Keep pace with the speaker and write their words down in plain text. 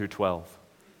through 12.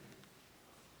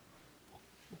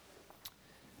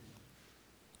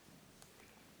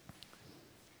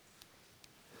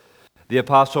 The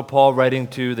Apostle Paul, writing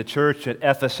to the church at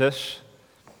Ephesus,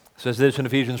 says this in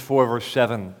Ephesians 4, verse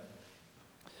 7.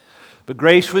 But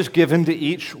grace was given to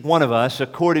each one of us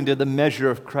according to the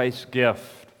measure of Christ's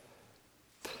gift.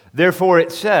 Therefore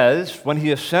it says, when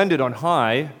he ascended on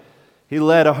high, he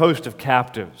led a host of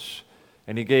captives,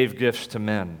 and he gave gifts to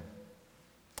men.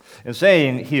 In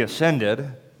saying he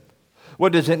ascended,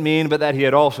 what does it mean but that he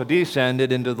had also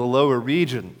descended into the lower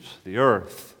regions, the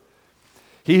earth?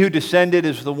 He who descended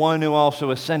is the one who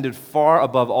also ascended far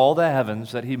above all the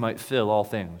heavens that he might fill all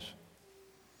things.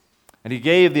 And he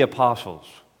gave the apostles,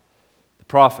 the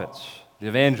prophets, the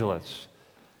evangelists,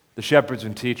 the shepherds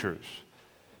and teachers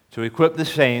to equip the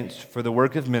saints for the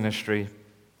work of ministry,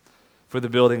 for the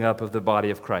building up of the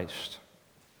body of Christ.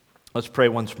 Let's pray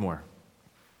once more.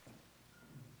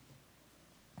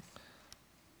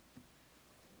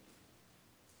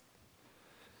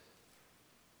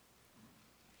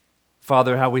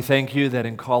 Father, how we thank you that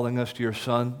in calling us to your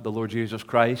Son, the Lord Jesus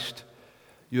Christ,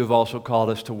 you have also called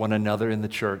us to one another in the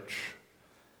church.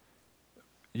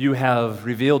 You have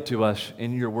revealed to us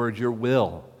in your word your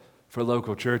will for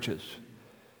local churches,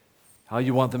 how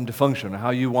you want them to function, how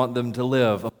you want them to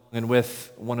live among and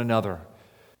with one another.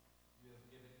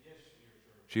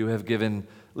 You have given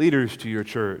leaders to your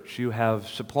church. You have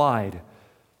supplied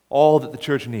all that the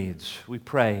church needs. We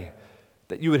pray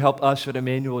that you would help us at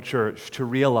Emmanuel Church to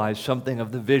realize something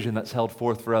of the vision that's held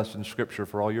forth for us in Scripture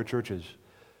for all your churches.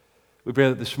 We pray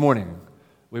that this morning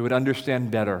we would understand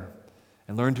better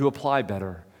and learn to apply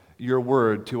better your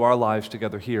word to our lives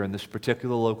together here in this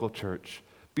particular local church.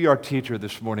 Be our teacher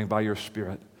this morning by your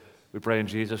Spirit. We pray in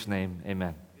Jesus' name,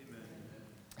 amen.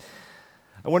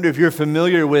 I wonder if you're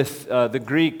familiar with the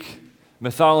Greek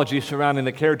mythology surrounding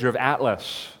the character of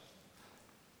Atlas.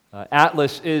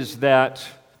 Atlas is that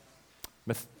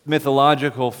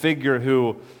mythological figure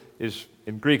who is,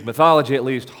 in Greek mythology at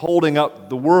least, holding up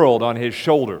the world on his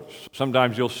shoulders.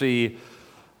 Sometimes you'll see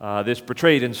this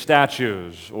portrayed in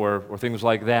statues or things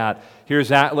like that.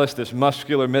 Here's Atlas, this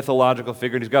muscular mythological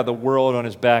figure, and he's got the world on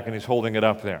his back and he's holding it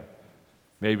up there.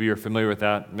 Maybe you're familiar with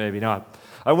that, maybe not.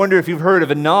 I wonder if you've heard of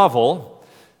a novel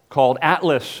called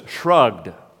Atlas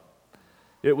Shrugged.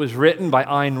 It was written by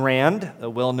Ayn Rand, a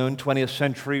well-known 20th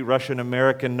century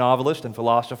Russian-American novelist and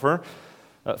philosopher,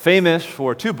 famous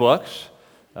for two books,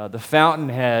 The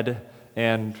Fountainhead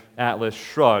and Atlas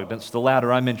Shrugged. That's the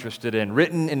latter I'm interested in.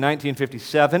 Written in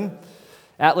 1957,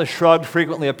 Atlas Shrugged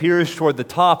frequently appears toward the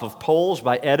top of polls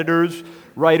by editors,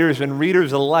 writers, and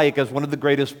readers alike as one of the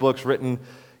greatest books written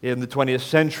in the 20th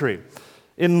century.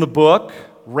 In the book,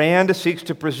 Rand seeks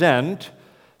to present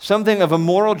something of a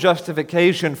moral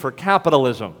justification for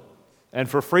capitalism and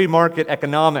for free market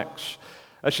economics.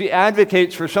 She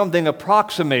advocates for something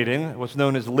approximating what's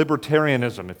known as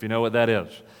libertarianism, if you know what that is.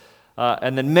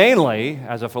 And then mainly,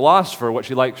 as a philosopher, what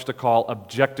she likes to call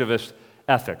objectivist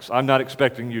ethics. I'm not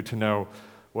expecting you to know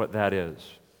what that is.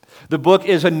 The book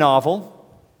is a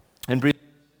novel and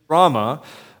drama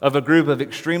of a group of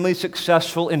extremely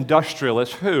successful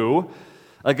industrialists who,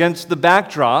 against the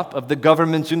backdrop of the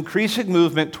government's increasing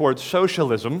movement towards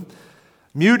socialism,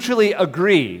 mutually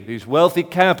agree, these wealthy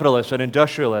capitalists and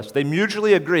industrialists, they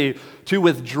mutually agree to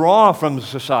withdraw from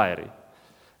society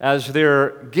as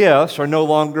their gifts are no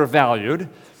longer valued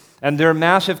and their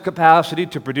massive capacity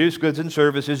to produce goods and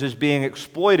services is being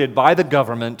exploited by the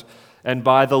government and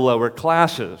by the lower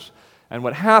classes. And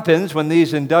what happens when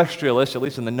these industrialists, at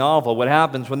least in the novel, what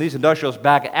happens when these industrialists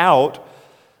back out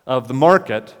of the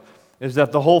market is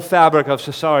that the whole fabric of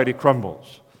society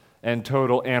crumbles and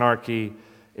total anarchy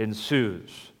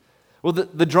ensues. Well,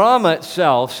 the drama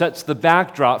itself sets the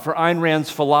backdrop for Ayn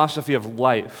Rand's philosophy of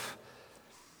life.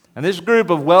 And this group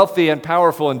of wealthy and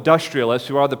powerful industrialists,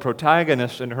 who are the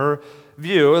protagonists in her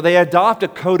view, they adopt a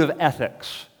code of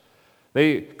ethics.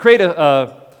 They create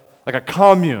a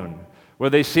commune where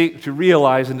they seek to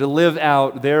realize and to live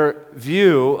out their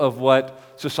view of what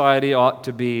society ought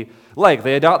to be like.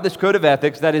 They adopt this code of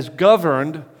ethics that is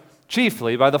governed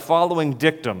chiefly by the following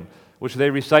dictum, which they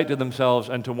recite to themselves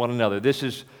and to one another. This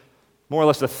is more or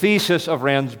less the thesis of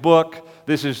Rand's book.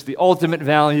 This is the ultimate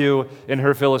value in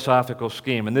her philosophical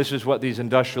scheme. And this is what these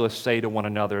industrialists say to one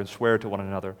another and swear to one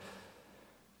another.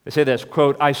 They say this,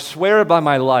 quote, "I swear by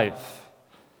my life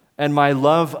and my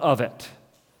love of it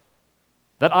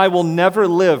that I will never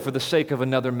live for the sake of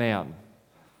another man,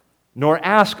 nor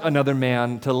ask another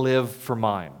man to live for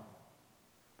mine.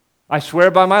 I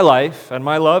swear by my life and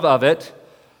my love of it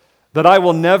that I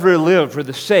will never live for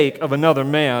the sake of another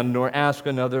man, nor ask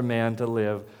another man to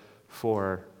live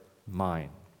for mine."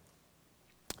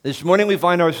 This morning we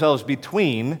find ourselves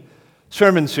between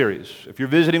sermon series. If you're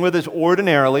visiting with us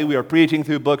ordinarily, we are preaching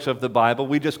through books of the Bible.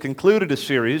 We just concluded a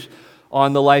series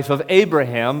on the life of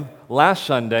Abraham last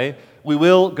Sunday. We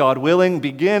will, God willing,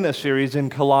 begin a series in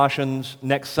Colossians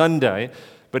next Sunday.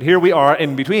 But here we are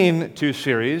in between two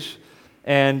series,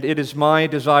 and it is my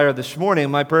desire this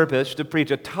morning, my purpose, to preach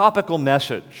a topical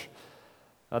message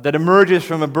that emerges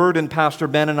from a burden Pastor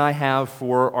Ben and I have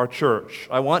for our church.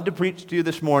 I want to preach to you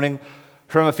this morning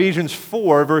from Ephesians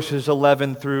 4, verses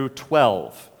 11 through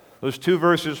 12. Those two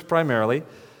verses primarily.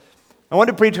 I want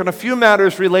to preach on a few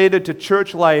matters related to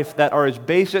church life that are as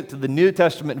basic to the New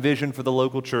Testament vision for the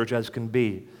local church as can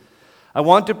be. I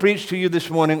want to preach to you this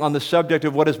morning on the subject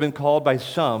of what has been called by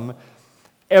some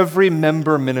every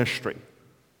member ministry.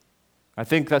 I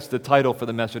think that's the title for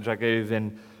the message I gave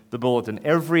in the bulletin,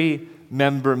 every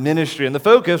member ministry. And the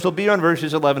focus will be on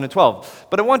verses 11 and 12.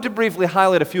 But I want to briefly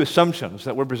highlight a few assumptions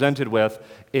that we're presented with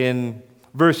in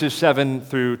verses 7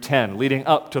 through 10, leading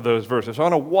up to those verses. So I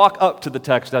want to walk up to the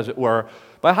text, as it were,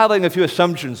 by highlighting a few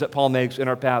assumptions that Paul makes in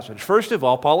our passage. First of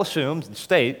all, Paul assumes and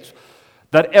states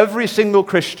that every single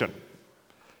Christian,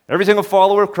 every single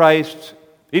follower of Christ,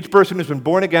 each person who's been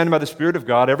born again by the Spirit of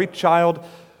God, every child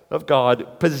of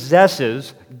God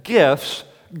possesses gifts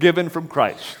given from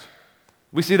Christ.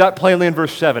 We see that plainly in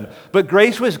verse 7. But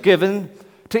grace was given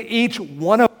to each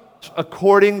one of us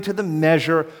according to the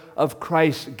measure of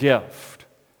Christ's gift.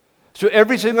 So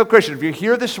every single Christian, if you're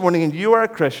here this morning and you are a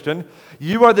Christian,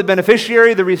 you are the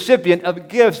beneficiary, the recipient of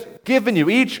gifts given you.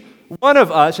 Each one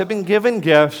of us have been given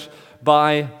gifts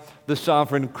by the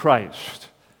sovereign Christ.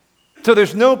 So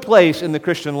there's no place in the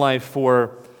Christian life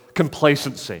for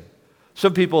complacency.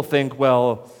 Some people think,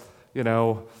 well,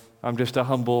 I'm just a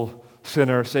humble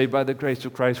sinner saved by the grace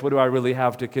of Christ. What do I really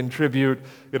have to contribute?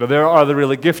 There are the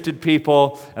really gifted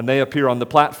people, and they appear on the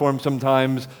platform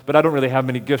sometimes, but I don't really have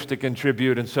many gifts to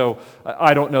contribute, and so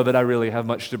I don't know that I really have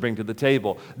much to bring to the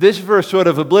table. This verse sort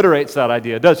of obliterates that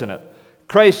idea, doesn't it?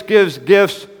 Christ gives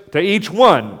gifts to each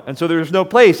one, and so there's no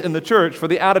place in the church for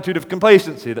the attitude of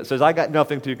complacency that says, I got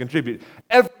nothing to contribute.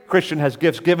 Every Christian has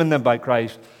gifts given them by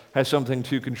Christ, has something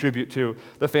to contribute to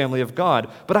the family of God.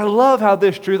 But I love how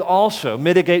this truth also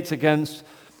mitigates against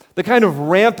the kind of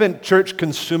rampant church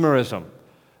consumerism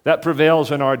that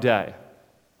prevails in our day.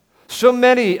 So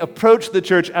many approach the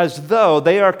church as though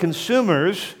they are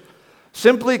consumers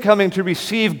simply coming to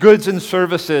receive goods and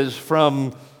services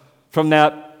from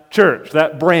that church,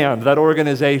 that brand, that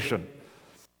organization.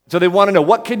 So they want to know,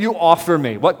 what can you offer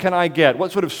me? What can I get?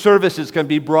 What sort of services can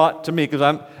be brought to me? Because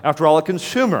I'm, after all, a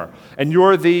consumer, and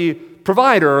you're the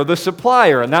provider or the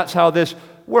supplier, and that's how this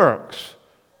works.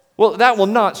 Well, that will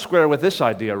not square with this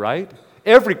idea, right?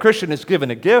 Every Christian is given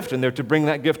a gift, and they're to bring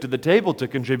that gift to the table to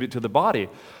contribute to the body.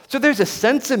 So there's a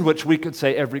sense in which we could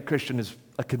say every Christian is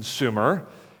a consumer,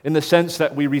 in the sense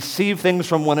that we receive things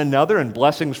from one another and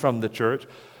blessings from the church,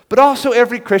 but also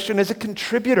every Christian is a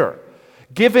contributor,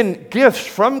 given gifts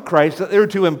from Christ that they're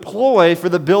to employ for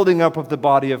the building up of the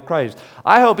body of Christ.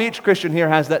 I hope each Christian here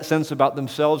has that sense about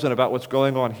themselves and about what's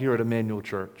going on here at Emmanuel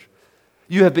Church.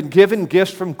 You have been given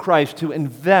gifts from Christ to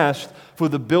invest for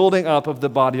the building up of the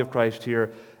body of Christ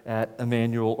here at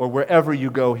Emmanuel or wherever you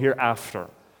go hereafter.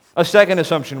 A second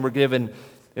assumption we're given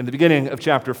in the beginning of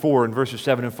chapter 4 in verses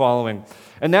 7 and following,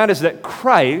 and that is that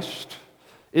Christ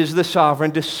is the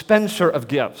sovereign dispenser of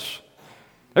gifts.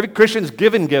 Every Christian is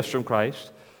given gifts from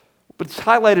Christ, but it's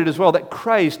highlighted as well that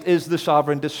Christ is the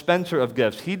sovereign dispenser of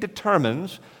gifts. He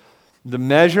determines the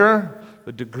measure,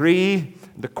 the degree,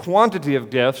 the quantity of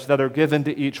gifts that are given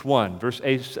to each one. Verse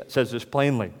 8 says this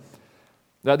plainly.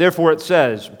 Now, therefore it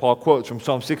says, Paul quotes from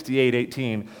Psalm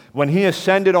 68:18, when he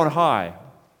ascended on high,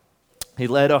 he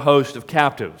led a host of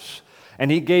captives,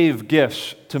 and he gave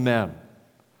gifts to men.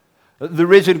 The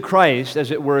risen Christ,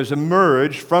 as it were, has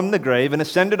emerged from the grave and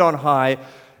ascended on high.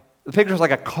 The picture is like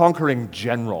a conquering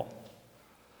general.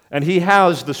 And he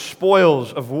has the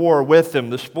spoils of war with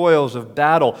him, the spoils of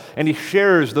battle, and he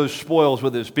shares those spoils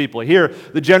with his people. Here,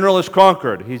 the general is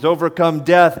conquered. He's overcome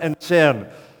death and sin.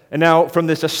 And now, from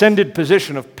this ascended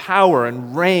position of power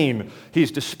and reign, he's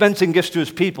dispensing gifts to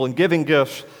his people and giving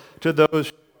gifts to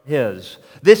those his.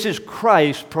 This is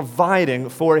Christ providing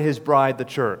for his bride, the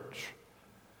church.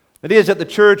 It is that the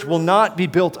church will not be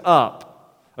built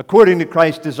up according to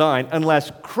Christ's design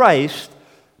unless Christ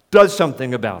does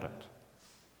something about it.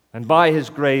 And by his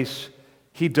grace,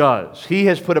 he does. He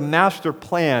has put a master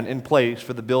plan in place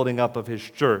for the building up of his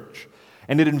church.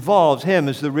 And it involves him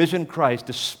as the risen Christ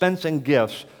dispensing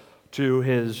gifts to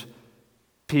his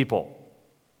people.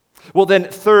 Well, then,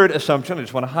 third assumption I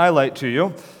just want to highlight to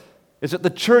you is that the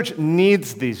church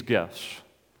needs these gifts.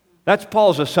 That's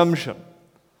Paul's assumption.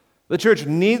 The church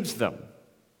needs them.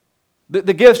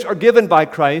 The gifts are given by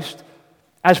Christ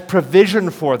as provision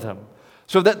for them,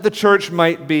 so that the church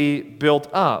might be built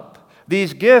up.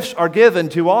 These gifts are given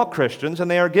to all Christians, and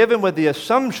they are given with the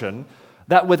assumption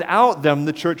that without them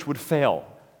the church would fail.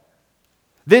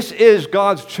 This is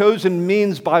God's chosen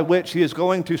means by which He is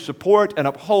going to support and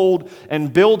uphold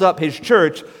and build up His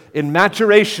church in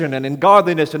maturation and in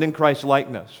godliness and in Christ's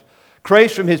likeness.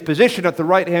 Christ, from His position at the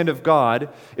right hand of God,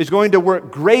 is going to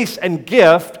work grace and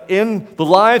gift in the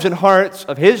lives and hearts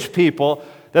of His people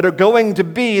that are going to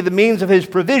be the means of His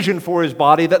provision for His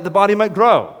body, that the body might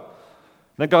grow,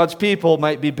 that God's people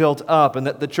might be built up, and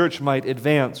that the church might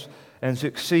advance and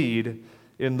succeed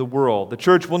in the world. The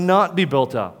church will not be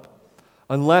built up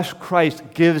unless Christ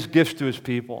gives gifts to His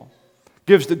people,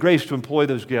 gives the grace to employ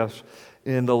those gifts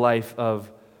in the life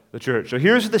of the church. So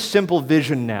here's the simple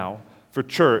vision now for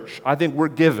church I think we're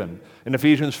given in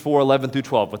Ephesians 4:11 through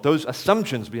 12. With those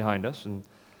assumptions behind us and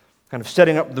kind of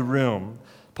setting up the room,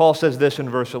 Paul says this in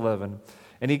verse 11,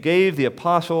 "And He gave the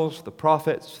apostles, the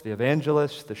prophets, the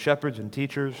evangelists, the shepherds and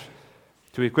teachers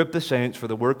to equip the saints for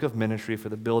the work of ministry, for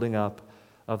the building up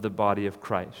of the body of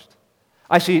Christ."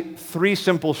 I see three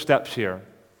simple steps here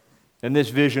in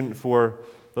this vision for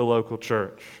the local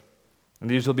church. And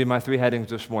these will be my three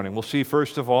headings this morning. We'll see,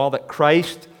 first of all, that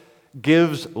Christ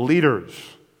gives leaders.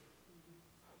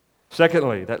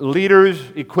 Secondly, that leaders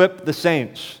equip the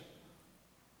saints.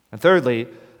 And thirdly,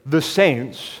 the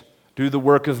saints do the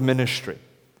work of ministry.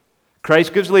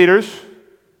 Christ gives leaders.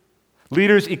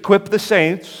 Leaders equip the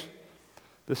saints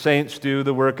do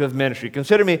the work of ministry.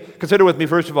 Consider with me,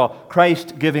 first of all,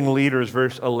 Christ giving leaders,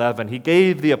 verse 11. He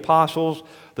gave the apostles,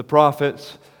 the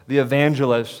prophets, the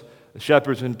evangelists, the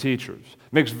shepherds and teachers.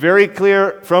 Makes very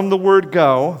clear from the word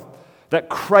go that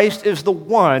Christ is the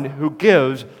one who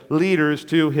gives leaders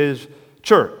to His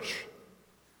church.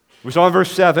 We saw in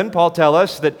verse 7, Paul tells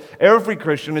us that every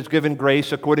Christian is given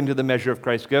grace according to the measure of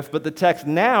Christ's gift, but the text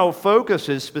now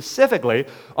focuses specifically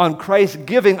on Christ's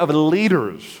giving of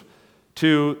leaders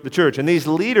to the church. And these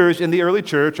leaders in the early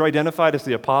church are identified as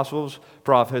the apostles,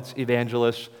 prophets,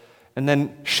 evangelists, and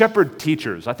then shepherd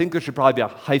teachers. I think there should probably be a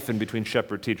hyphen between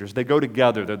shepherd teachers. They go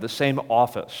together. They're the same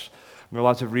office. There are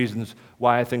lots of reasons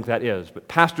why I think that is. But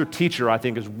pastor-teacher, I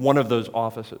think, is one of those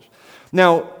offices.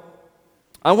 Now,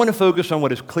 I want to focus on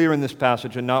what is clear in this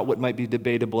passage and not what might be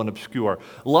debatable and obscure.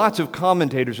 Lots of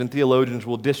commentators and theologians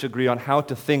will disagree on how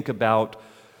to think about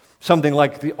something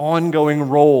like the ongoing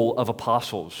role of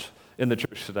apostles in the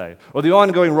church today, or the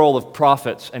ongoing role of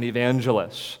prophets and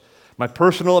evangelists. My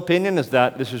personal opinion is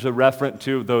that this is a reference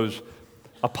to those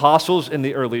apostles in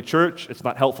the early church. It's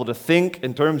not helpful to think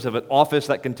in terms of an office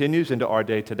that continues into our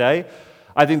day today.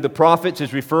 I think the prophets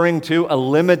is referring to a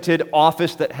limited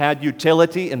office that had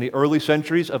utility in the early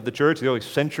centuries of the church, the early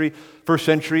first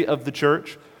century of the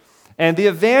church. And the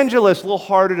evangelists, a little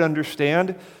harder to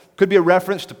understand, could be a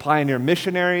reference to pioneer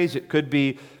missionaries. It could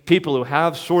be people who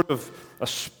have sort of a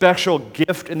special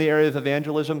gift in the area of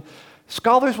evangelism.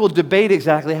 Scholars will debate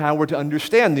exactly how we're to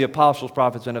understand the apostles,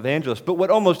 prophets, and evangelists, but what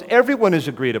almost everyone has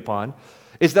agreed upon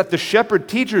is that the shepherd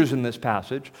teachers in this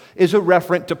passage is a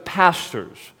reference to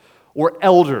pastors or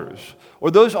elders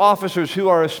or those officers who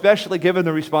are especially given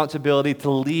the responsibility to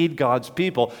lead God's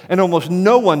people. And almost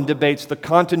no one debates the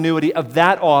continuity of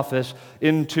that office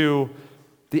into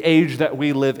the age that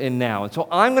we live in now. And so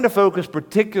I'm going to focus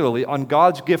particularly on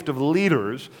God's gift of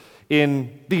leaders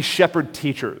in these shepherd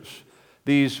teachers,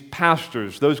 these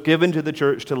pastors, those given to the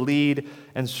church to lead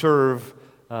and serve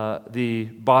the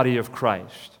body of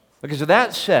Christ. Okay, so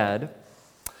that said,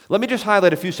 let me just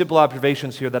highlight a few simple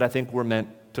observations here that I think we're meant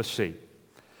to see.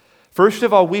 First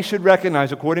of all, we should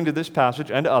recognize, according to this passage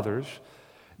and others,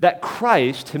 that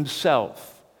Christ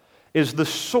Himself is the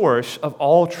source of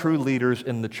all true leaders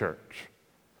in the church.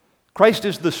 Christ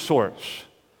is the source.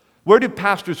 Where do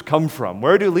pastors come from?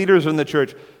 Where do leaders in the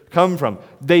church come from?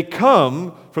 They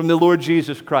come from the Lord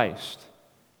Jesus Christ.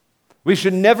 We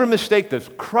should never mistake this.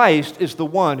 Christ is the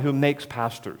one who makes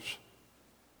pastors.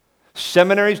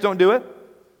 Seminaries don't do it.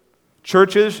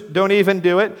 Churches don't even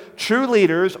do it. True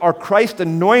leaders are Christ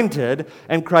anointed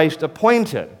and Christ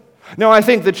appointed. Now, I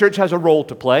think the church has a role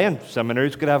to play, and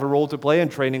seminaries could have a role to play in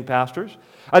training pastors.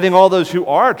 I think all those who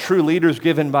are true leaders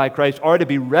given by Christ are to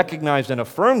be recognized and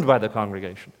affirmed by the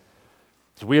congregation.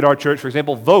 So we at our church, for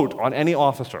example, vote on any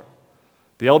officer.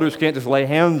 The elders can't just lay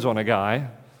hands on a guy.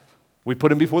 We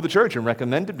put him before the church and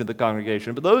recommend him to the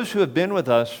congregation. But those who have been with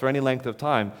us for any length of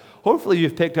time, hopefully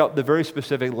you've picked up the very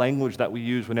specific language that we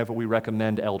use whenever we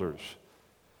recommend elders.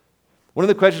 One of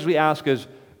the questions we ask is,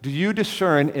 do you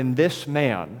discern in this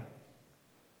man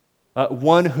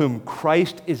one whom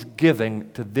Christ is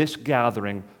giving to this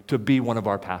gathering to be one of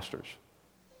our pastors.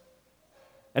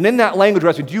 And in that language, we're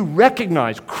asking, do you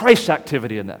recognize Christ's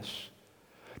activity in this?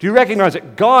 Do you recognize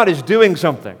that God is doing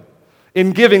something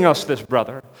in giving us this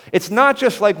brother? It's not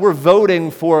just like we're voting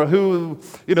for who,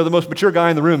 the most mature guy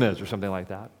in the room is or something like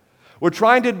that. We're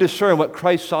trying to discern what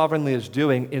Christ sovereignly is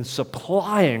doing in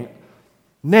supplying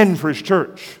men for his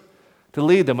church to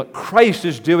lead them, what Christ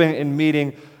is doing in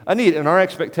meeting a need. And our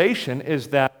expectation is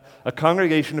that a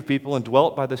congregation of people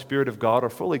indwelt by the Spirit of God are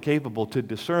fully capable to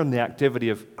discern the activity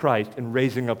of Christ in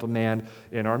raising up a man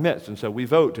in our midst. And so we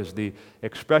vote as the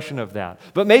expression of that.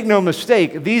 But make no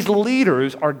mistake, these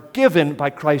leaders are given by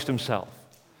Christ himself.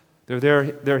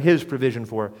 They're his provision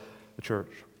for the church.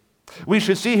 We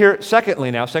should see here, second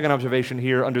observation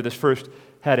here under this first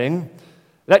heading,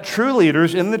 that true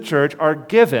leaders in the church are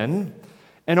given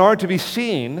and are to be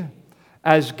seen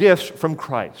as gifts from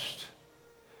Christ.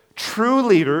 True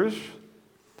leaders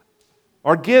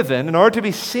are given and are to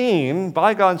be seen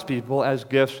by God's people as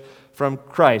gifts from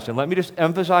Christ. And let me just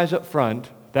emphasize up front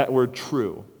that word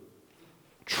true.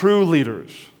 True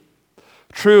leaders,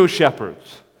 true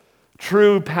shepherds,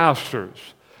 true pastors,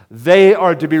 they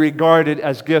are to be regarded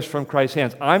as gifts from Christ's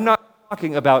hands. I'm not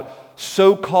talking about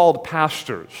so-called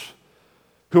pastors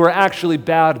who are actually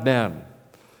bad men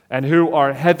and who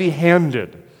are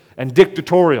heavy-handed and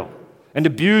dictatorial and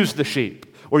abuse the sheep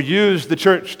or use the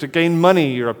church to gain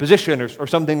money or a position or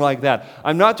something like that.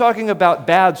 I'm not talking about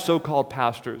bad so-called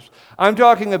pastors. I'm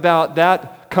talking about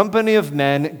that company of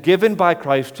men given by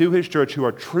Christ to his church who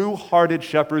are true-hearted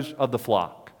shepherds of the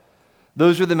flock.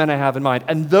 Those are the men I have in mind.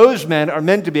 And those men are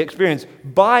meant to be experienced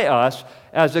by us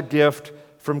as a gift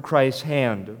from Christ's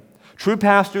hand. True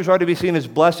pastors are to be seen as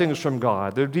blessings from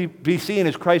God. They're to be seen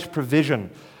as Christ's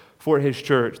provision for his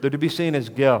church. They're to be seen as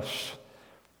gifts.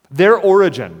 Their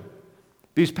origin,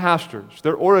 these pastors,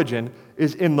 their origin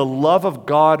is in the love of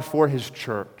God for his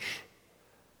church.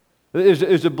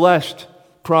 There's a blessed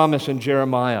promise in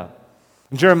Jeremiah.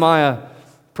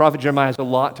 Prophet Jeremiah has a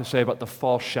lot to say about the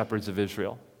false shepherds of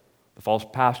Israel, the false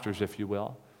pastors, if you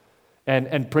will,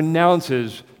 and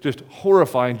pronounces just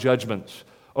horrifying judgments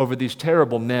over these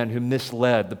terrible men who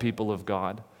misled the people of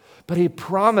God. But he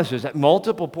promises at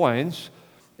multiple points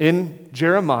in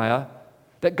Jeremiah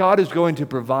that God is going to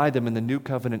provide them in the new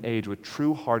covenant age with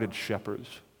true-hearted shepherds.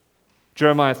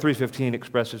 Jeremiah 3:15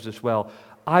 expresses this well.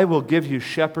 I will give you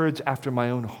shepherds after my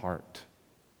own heart,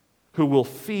 who will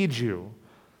feed you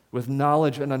with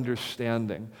knowledge and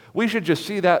understanding. We should just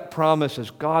see that promise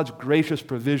as God's gracious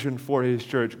provision for his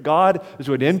church. God is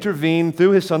going to intervene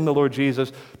through his Son, the Lord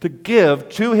Jesus, to give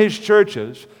to his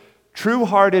churches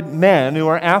true-hearted men who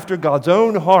are after God's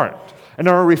own heart and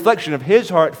are a reflection of his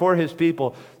heart for his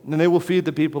people, and they will feed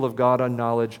the people of God on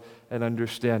knowledge and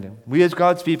understanding. We as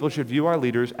God's people should view our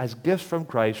leaders as gifts from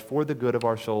Christ for the good of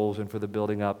our souls and for the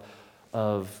building up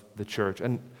of the church.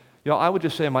 And I would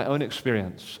just say in my own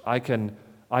experience, I can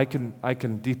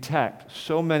detect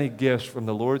so many gifts from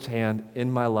the Lord's hand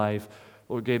in my life.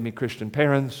 The Lord gave me Christian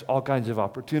parents, all kinds of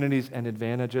opportunities and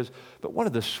advantages. But one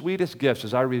of the sweetest gifts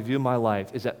as I review my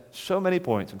life is at so many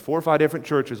points, in 4 or 5 different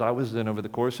churches I was in over the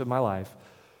course of my life,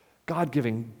 God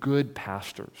giving good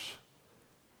pastors.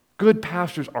 Good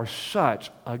pastors are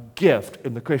such a gift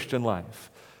in the Christian life.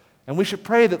 And we should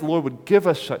pray that the Lord would give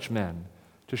us such men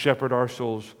to shepherd our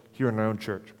souls here in our own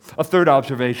church. A third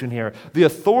observation here. The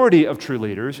authority of true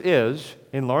leaders is,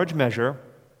 in large measure,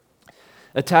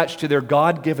 attached to their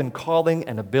God-given calling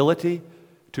and ability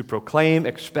to proclaim,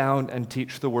 expound, and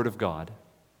teach the Word of God.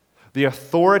 The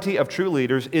authority of true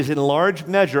leaders is in large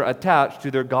measure attached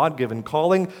to their God-given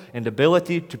calling and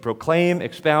ability to proclaim,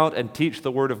 expound, and teach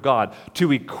the Word of God,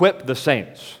 to equip the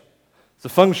saints. It's the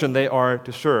function they are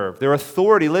to serve. Their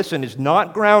authority, listen, is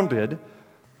not grounded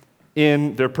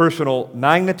in their personal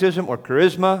magnetism or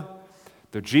charisma,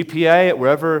 their GPA at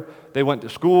wherever they went to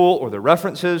school, or their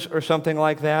references or something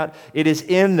like that. It is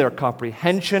in their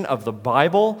comprehension of the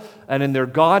Bible and in their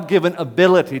God-given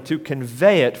ability to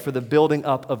convey it for the building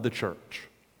up of the church.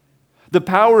 The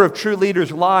power of true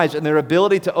leaders lies in their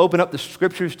ability to open up the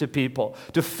Scriptures to people,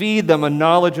 to feed them on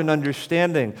knowledge and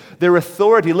understanding. Their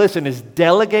authority, listen, is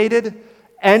delegated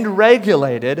and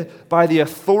regulated by the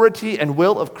authority and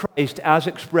will of Christ as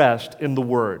expressed in the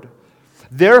Word.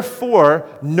 Therefore,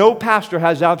 no pastor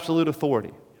has absolute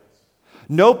authority.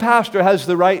 No pastor has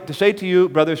the right to say to you,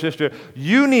 brother, sister,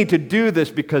 you need to do this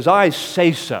because I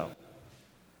say so.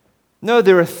 No,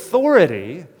 their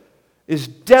authority is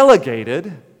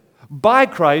delegated by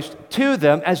Christ to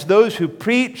them as those who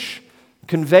preach,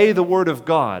 convey the Word of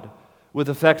God with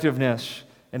effectiveness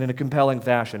and in a compelling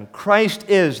fashion. Christ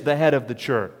is the head of the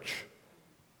church.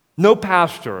 No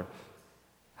pastor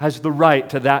has the right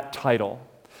to that title.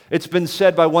 It's been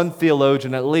said by one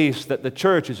theologian at least that the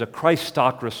church is a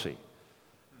Christocracy.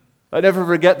 I never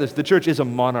forget this. The church is a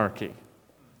monarchy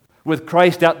with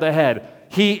Christ at the head.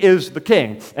 He is the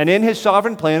king. And in his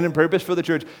sovereign plan and purpose for the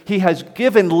church, he has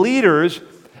given leaders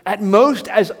at most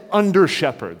as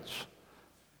under-shepherds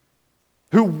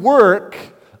who work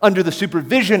under the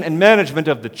supervision and management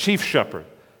of the chief shepherd.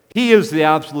 He is the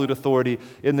absolute authority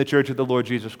in the church of the Lord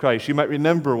Jesus Christ. You might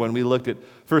remember when we looked at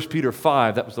 1 Peter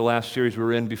 5, that was the last series we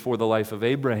were in before the life of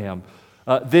Abraham.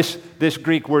 This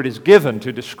Greek word is given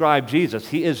to describe Jesus.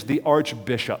 He is the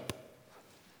archbishop.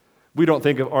 We don't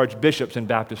think of archbishops in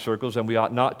Baptist circles, and we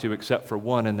ought not to, except for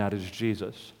one, and that is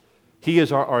Jesus. He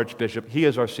is our archbishop. He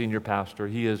is our senior pastor.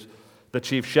 He is the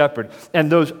chief shepherd.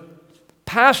 And those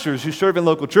pastors who serve in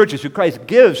local churches, who Christ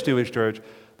gives to his church,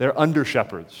 they're under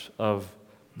shepherds of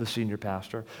the senior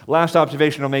pastor. Last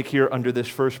observation I'll make here under this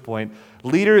first point.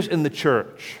 Leaders in the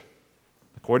church,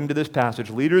 according to this passage,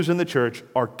 leaders in the church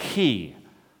are key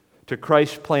to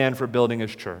Christ's plan for building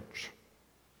his church.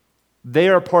 They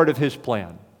are part of his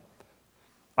plan.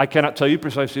 I cannot tell you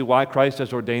precisely why Christ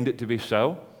has ordained it to be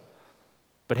so,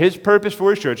 but his purpose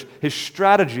for his church, his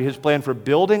strategy, his plan for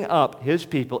building up his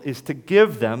people is to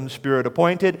give them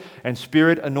Spirit-appointed and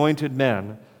Spirit-anointed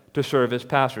men to serve as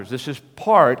pastors. This is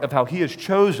part of how he has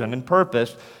chosen and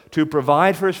purposed to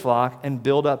provide for his flock and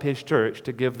build up his church,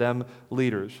 to give them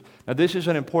leaders. Now, this is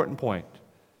an important point.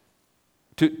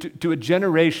 To a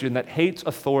generation that hates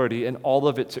authority in all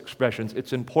of its expressions,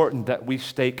 it's important that we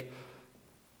stake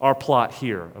our plot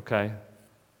here, okay?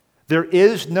 There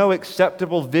is no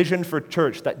acceptable vision for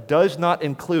church that does not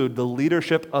include the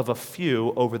leadership of a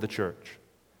few over the church.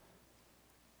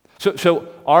 So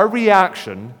our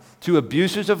reaction to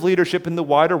abuses of leadership in the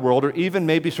wider world, or even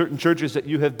maybe certain churches that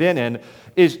you have been in,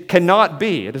 cannot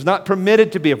be, it is not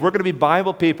permitted to be, if we're going to be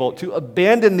Bible people, to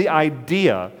abandon the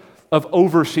idea of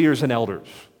overseers and elders.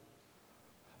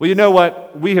 Well, you know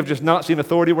what? We have just not seen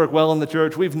authority work well in the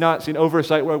church. We've not seen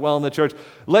oversight work well in the church.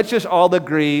 Let's just all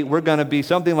agree we're going to be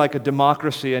something like a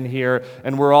democracy in here,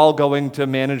 and we're all going to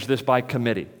manage this by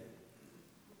committee.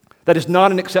 That is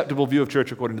not an acceptable view of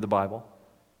church according to the Bible,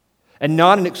 and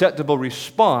not an acceptable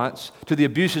response to the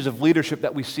abuses of leadership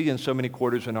that we see in so many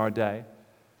quarters in our day.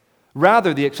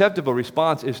 Rather, the acceptable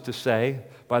response is to say,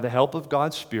 by the help of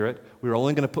God's Spirit, we're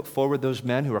only going to put forward those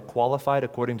men who are qualified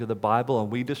according to the Bible and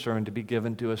we discern to be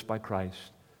given to us by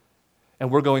Christ.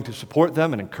 And we're going to support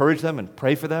them and encourage them and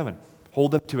pray for them and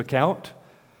hold them to account.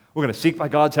 We're going to seek by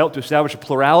God's help to establish a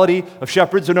plurality of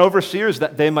shepherds and overseers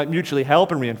that they might mutually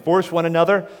help and reinforce one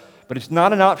another. But it's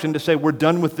not an option to say we're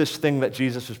done with this thing that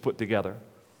Jesus has put together,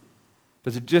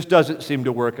 because it just doesn't seem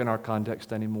to work in our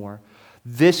context anymore.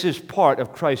 This is part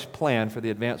of Christ's plan for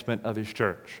the advancement of his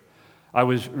church. I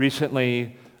was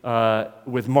recently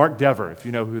with Mark Dever, if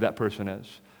you know who that person is,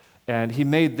 and he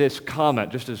made this comment,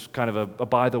 just as kind of a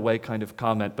by-the-way kind of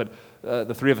comment, but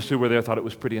the three of us who were there thought it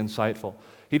was pretty insightful.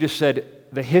 He just said,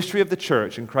 the history of the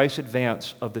church and Christ's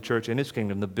advance of the church in his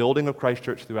kingdom, the building of Christ's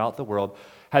church throughout the world,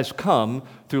 has come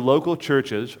through local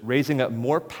churches raising up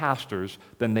more pastors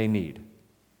than they need.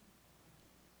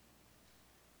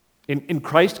 In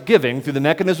Christ's giving, through the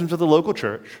mechanisms of the local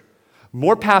church,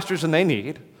 more pastors than they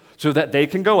need so that they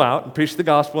can go out and preach the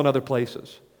gospel in other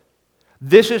places.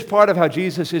 This is part of how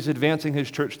Jesus is advancing his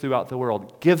church throughout the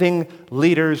world, giving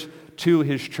leaders to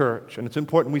his church. And it's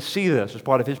important we see this as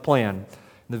part of his plan and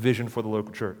the vision for the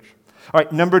local church. All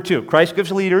right, number two, Christ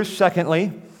gives leaders.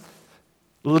 Secondly,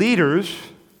 leaders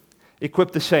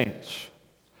equip the saints.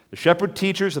 The shepherd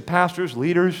teachers, the pastors,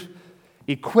 leaders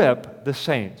equip the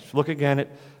saints. Look again at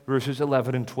verses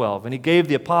 11 and 12. And he gave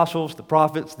the apostles, the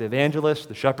prophets, the evangelists,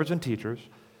 the shepherds and teachers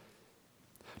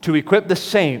to equip the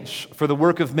saints for the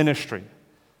work of ministry,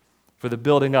 for the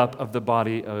building up of the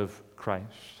body of Christ.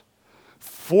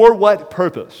 For what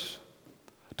purpose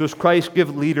does Christ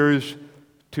give leaders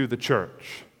to the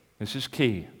church? This is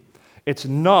key. It's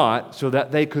not so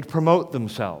that they could promote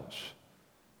themselves.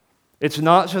 It's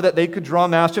not so that they could draw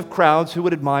massive crowds who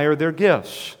would admire their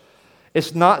gifts.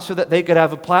 It's not so that they could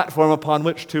have a platform upon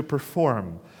which to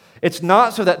perform. It's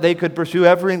not so that they could pursue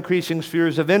ever-increasing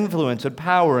spheres of influence and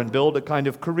power and build a kind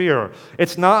of career.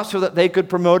 It's not so that they could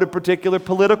promote a particular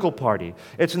political party.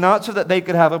 It's not so that they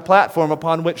could have a platform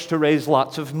upon which to raise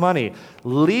lots of money.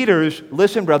 Leaders,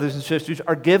 listen, brothers and sisters,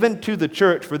 are given to the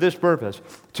church for this purpose,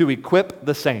 to equip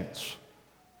the saints.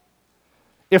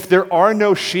 If there are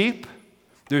no sheep,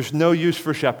 there's no use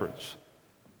for shepherds.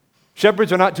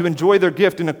 Shepherds are not to enjoy their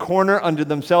gift in a corner unto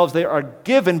themselves. They are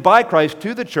given by Christ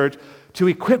to the church to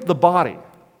equip the body,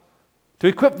 to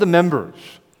equip the members,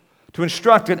 to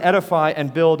instruct and edify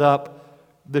and build up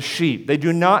the sheep. They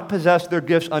do not possess their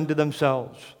gifts unto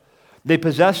themselves. They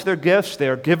possess their gifts, they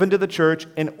are given to the church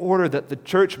in order that the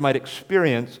church might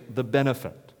experience the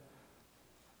benefit.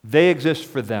 They exist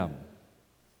for them.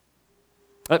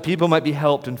 That people might be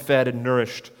helped and fed and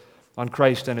nourished on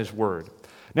Christ and His Word.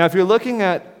 Now, if you're looking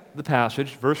at the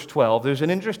passage, verse 12, there's an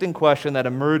interesting question that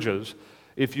emerges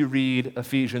if you read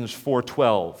Ephesians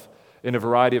 4:12 in a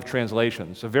variety of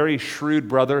translations. A very shrewd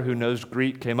brother who knows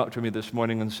Greek came up to me this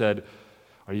morning and said,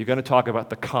 "Are you going to talk about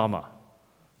the comma?"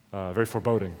 Very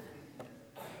foreboding.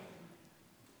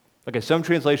 Okay, some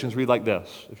translations read like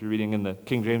this. If you're reading in the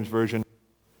King James Version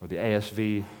or the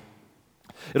ASV,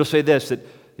 it'll say this, that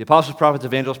the apostles, prophets,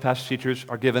 evangelists, pastors, teachers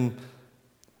are given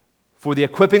for the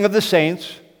equipping of the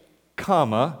saints,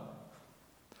 comma,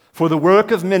 for the work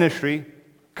of ministry,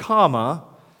 comma,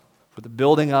 for the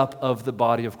building up of the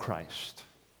body of Christ.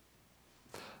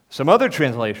 Some other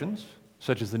translations,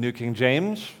 such as the New King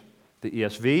James, the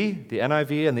ESV, the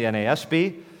NIV, and the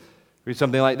NASB, read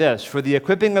something like this: for the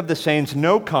equipping of the saints,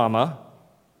 no comma,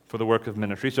 for the work of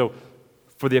ministry. So,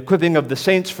 for the equipping of the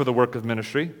saints for the work of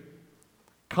ministry,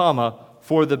 comma,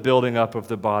 for the building up of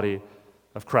the body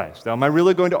of Christ. Now, am I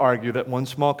really going to argue that one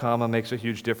small comma makes a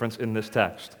huge difference in this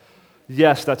text?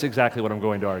 Yes, that's exactly what I'm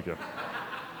going to argue.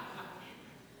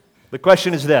 The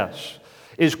question is this: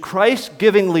 is Christ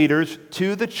giving leaders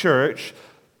to the church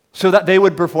so that they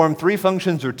would perform 3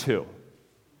 functions or 2?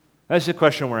 That's the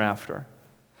question we're after.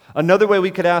 Another way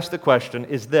we could ask the question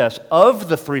is this: of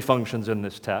the 3 functions in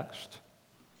this text,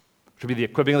 which would be the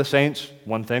equipping of the saints,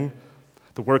 one thing,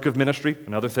 the work of ministry,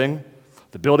 another thing,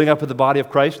 the building up of the body of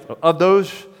Christ, of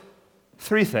those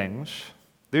 3 things,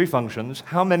 3 functions,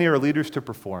 how many are leaders to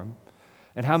perform,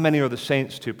 and how many are the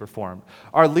saints to perform?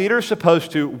 Are leaders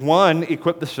supposed to, 1,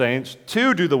 equip the saints,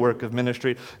 2, do the work of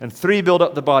ministry, and 3, build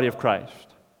up the body of Christ?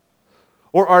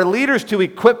 Or are leaders to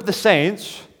equip the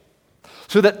saints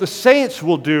so that the saints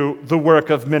will do the work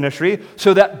of ministry,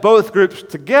 so that both groups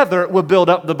together will build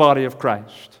up the body of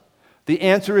Christ? The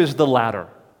answer is the latter,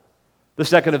 the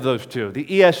second of those 2. The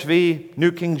ESV,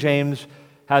 New King James,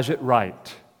 has it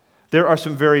right. There are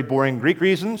some very boring Greek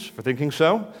reasons for thinking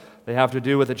so. They have to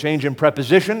do with a change in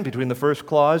preposition between the first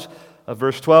clause of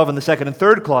verse 12 and the second and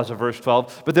third clause of verse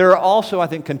 12. But there are also, I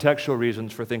think, contextual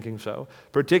reasons for thinking so,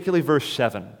 particularly verse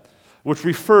 7. Which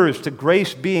refers to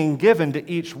grace being given to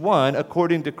each one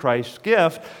according to Christ's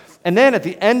gift. And then at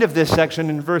the end of this section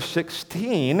in verse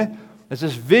 16, as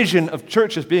this vision of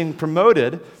churches being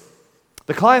promoted,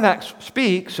 the climax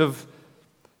speaks of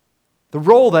the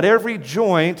role that every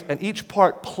joint and each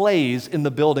part plays in the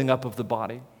building up of the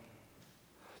body.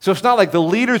 So it's not like the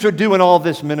leaders are doing all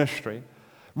this ministry.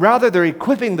 Rather, they're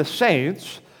equipping the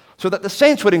saints so that the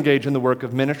saints would engage in the work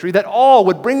of ministry, that all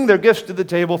would bring their gifts to the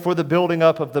table for the building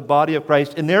up of the body of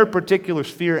Christ in their particular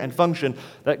sphere and function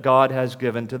that God has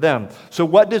given to them. So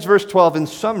what does verse 12 in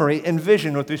summary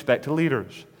envision with respect to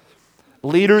leaders?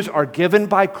 Leaders are given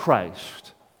by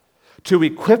Christ to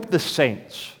equip the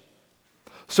saints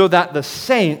so that the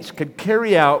saints could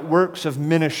carry out works of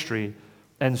ministry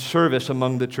and service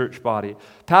among the church body.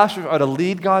 Pastors are to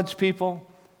lead God's people,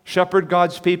 shepherd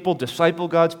God's people, disciple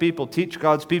God's people, teach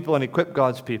God's people, and equip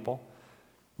God's people.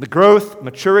 The growth,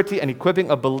 maturity, and equipping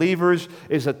of believers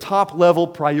is a top-level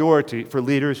priority for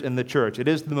leaders in the church. It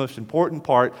is the most important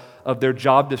part of their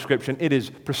job description. It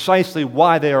is precisely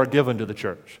why they are given to the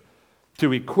church,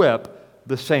 to equip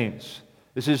the saints.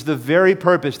 This is the very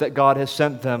purpose that God has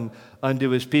sent them unto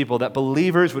His people, that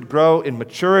believers would grow in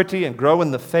maturity and grow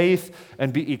in the faith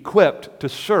and be equipped to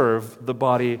serve the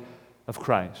body of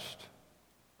Christ.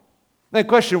 The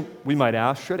question we might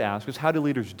ask, should ask, is how do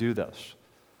leaders do this?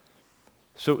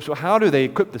 So how do they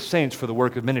equip the saints for the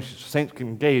work of ministry so saints can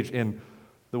engage in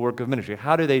the work of ministry?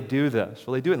 How do they do this?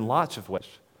 Well, they do it in lots of ways.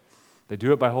 They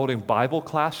do it by holding Bible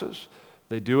classes.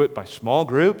 They do it by small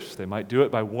groups. They might do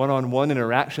it by one-on-one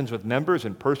interactions with members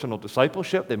and personal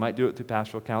discipleship. They might do it through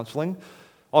pastoral counseling.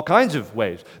 All kinds of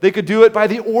ways. They could do it by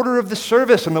the order of the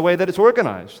service and the way that it's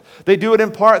organized. They do it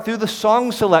in part through the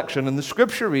song selection and the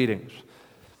scripture readings.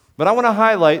 But I want to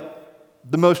highlight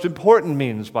the most important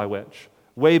means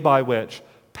way by which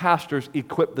pastors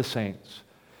equip the saints.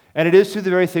 And it is through the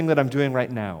very thing that I'm doing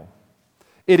right now.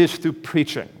 It is through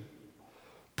preaching.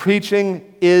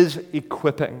 Preaching is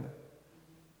equipping.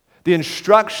 The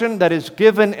instruction that is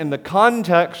given in the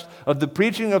context of the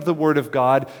preaching of the Word of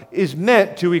God is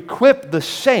meant to equip the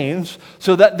saints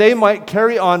so that they might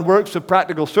carry on works of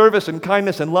practical service and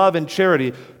kindness and love and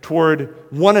charity toward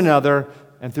one another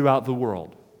and throughout the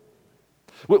world.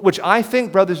 which I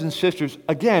think, brothers and sisters,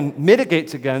 again,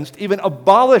 mitigates against, even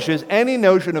abolishes any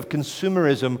notion of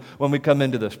consumerism when we come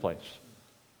into this place.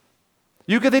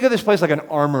 You could think of this place like an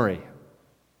armory.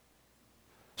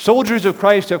 Soldiers of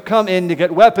Christ have come in to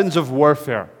get weapons of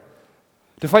warfare,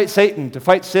 to fight Satan, to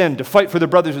fight sin, to fight for their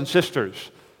brothers and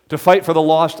sisters, to fight for the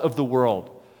lost of the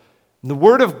world. And the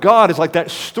Word of God is like that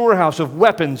storehouse of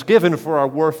weapons given for our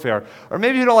warfare. Or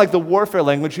maybe you don't like the warfare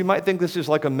language, you might think this is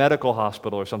like a medical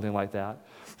hospital or something like that.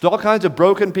 There's all kinds of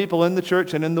broken people in the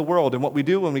church and in the world. And what we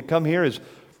do when we come here is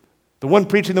the one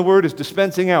preaching the Word is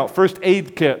dispensing out first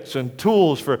aid kits and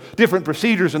tools for different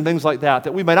procedures and things like that,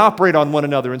 that we might operate on one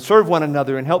another and serve one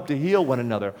another and help to heal one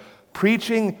another.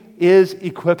 Preaching is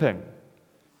equipping.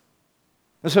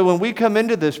 And so when we come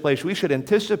into this place, we should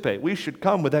anticipate, we should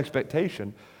come with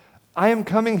expectation. I am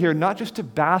coming here not just to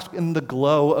bask in the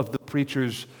glow of the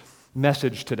preacher's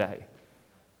message today,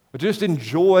 but just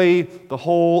enjoy the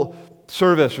whole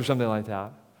service or something like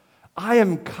that. I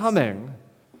am coming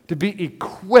to be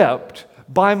equipped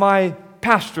by my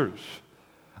pastors.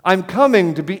 I'm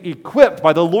coming to be equipped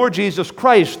by the Lord Jesus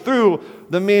Christ through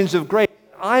the means of grace.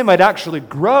 I might actually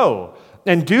grow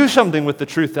and do something with the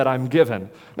truth that I'm given.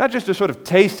 Not just to sort of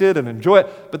taste it and enjoy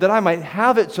it, but that I might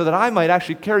have it so that I might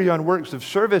actually carry on works of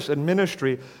service and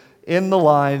ministry in the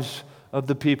lives of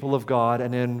the people of God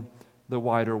and in the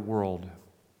wider world.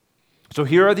 So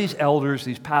here are these elders,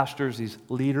 these pastors, these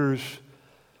leaders.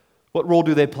 What role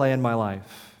do they play in my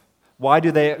life? Why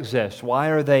do they exist? Why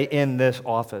are they in this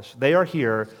office? They are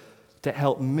here to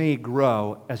help me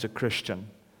grow as a Christian.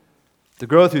 To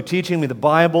grow through teaching me the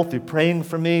Bible, through praying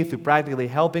for me, through practically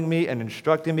helping me and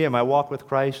instructing me in my walk with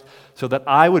Christ, so that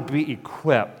I would be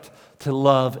equipped to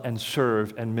love and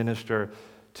serve and minister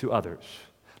to others.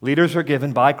 Leaders are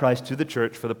given by Christ to the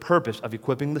church for the purpose of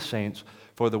equipping the saints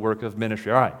for the work of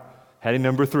ministry. All right, heading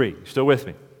number 3. Still with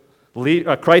me?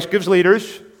 Christ gives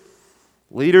leaders.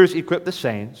 Leaders equip the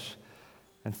saints.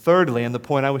 And thirdly, and the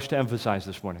point I wish to emphasize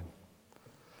this morning,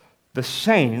 the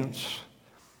saints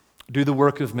do the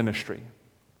work of ministry.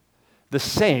 The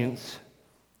saints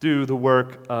do the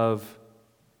work of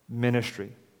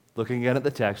ministry. Looking again at the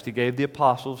text, he gave the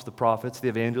apostles, the prophets, the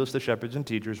evangelists, the shepherds, and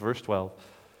teachers, verse 12,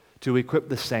 to equip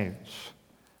the saints.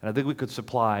 And I think we could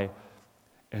supply,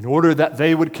 in order that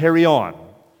they would carry on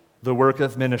the work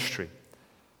of ministry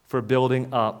for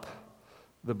building up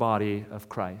the body of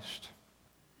Christ.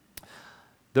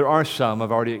 There are some,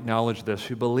 I've already acknowledged this,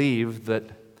 who believe that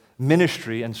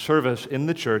ministry and service in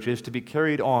the church is to be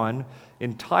carried on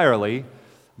entirely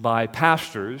by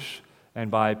pastors and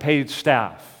by paid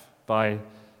staff, by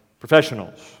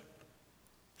professionals.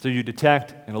 So you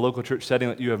detect in a local church setting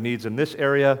that you have needs in this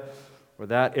area or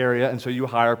that area, and so you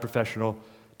hire a professional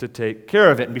to take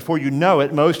care of it. And before you know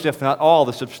it, most, if not all,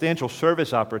 the substantial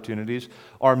service opportunities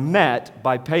are met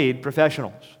by paid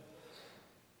professionals.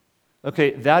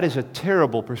 Okay, that is a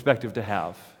terrible perspective to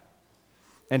have,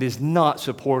 and is not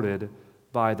supported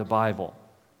by the Bible.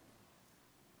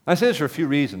 I say this for a few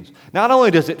reasons. Not only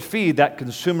does it feed that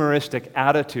consumeristic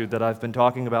attitude that I've been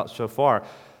talking about so far,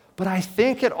 but I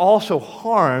think it also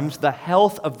harms the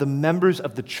health of the members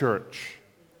of the church.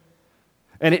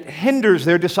 And it hinders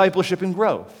their discipleship and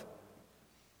growth.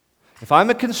 If I'm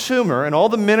a consumer and all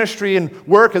the ministry and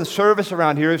work and service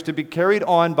around here is to be carried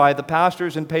on by the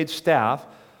pastors and paid staff,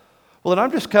 well, then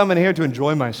I'm just coming here to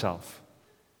enjoy myself.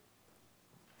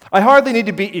 I hardly need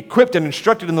to be equipped and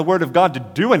instructed in the Word of God to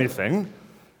do anything,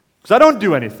 because I don't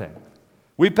do anything.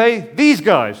 We pay these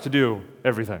guys to do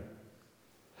everything.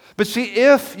 But see,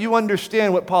 if you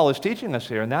understand what Paul is teaching us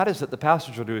here, and that is that the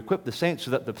pastors are to equip the saints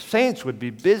so that the saints would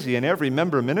be busy in every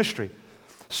member ministry,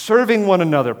 serving one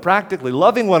another, practically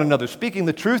loving one another, speaking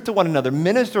the truth to one another,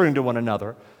 ministering to one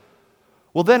another,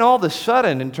 well, then all of a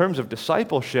sudden, in terms of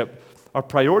discipleship, our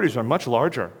priorities are much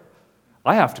larger.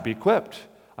 I have to be equipped.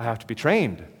 I have to be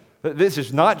trained. This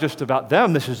is not just about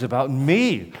them, this is about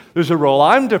me. There's a role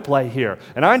I'm to play here,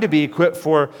 and I'm to be equipped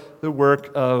for the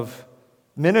work of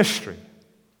ministry.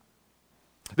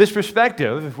 This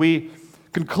perspective, if we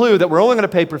conclude that we're only going to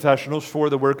pay professionals for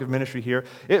the work of ministry here,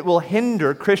 it will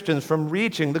hinder Christians from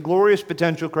reaching the glorious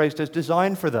potential Christ has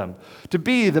designed for them, to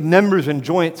be the members and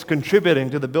joints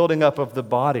contributing to the building up of the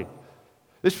body.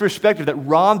 This perspective that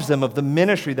robs them of the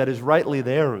ministry that is rightly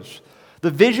theirs.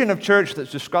 The vision of church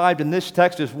that's described in this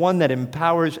text is one that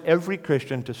empowers every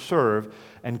Christian to serve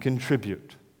and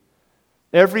contribute.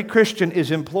 Every Christian is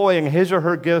employing his or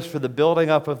her gifts for the building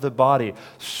up of the body.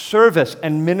 Service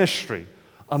and ministry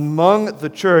among the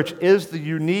church is the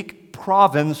unique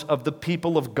province of the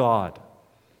people of God.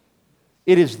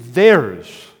 It is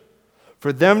theirs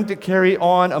for them to carry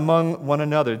on among one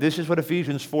another. This is what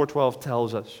Ephesians 4:12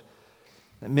 tells us.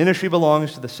 Ministry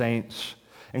belongs to the saints.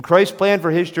 And Christ's plan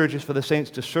for his church is for the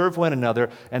saints to serve one another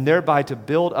and thereby to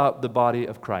build up the body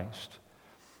of Christ.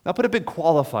 Now, put a big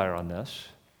qualifier on this.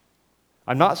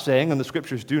 I'm not saying, and the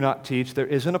scriptures do not teach, there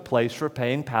isn't a place for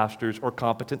paying pastors or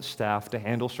competent staff to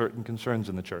handle certain concerns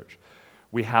in the church.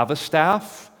 We have a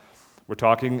staff. We're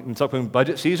talking in upcoming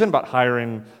budget season about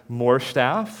hiring more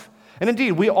staff. And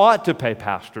indeed, we ought to pay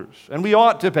pastors, and we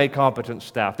ought to pay competent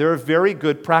staff. There are very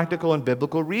good practical and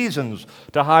biblical reasons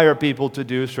to hire people to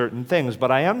do certain things.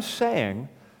 But I am saying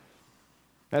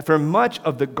that for much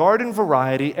of the garden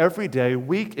variety, everyday,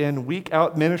 week in, week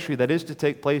out ministry that is to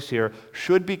take place here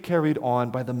should be carried on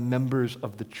by the members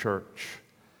of the church.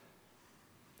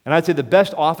 And I'd say the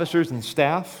best officers and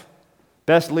staff,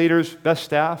 best leaders, best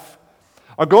staff,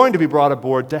 are going to be brought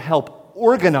aboard to help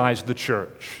organize the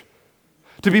church,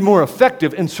 to be more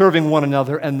effective in serving one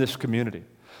another and this community.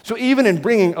 So even in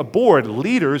bringing aboard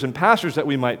leaders and pastors that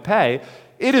we might pay,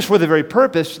 it is for the very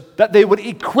purpose that they would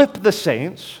equip the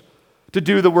saints to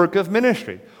do the work of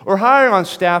ministry, or hiring on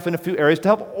staff in a few areas to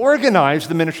help organize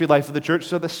the ministry life of the church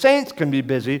so the saints can be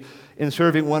busy in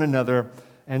serving one another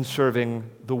and serving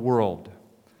the world.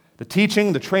 The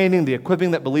teaching, the training, the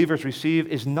equipping that believers receive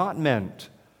is not meant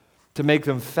to make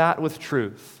them fat with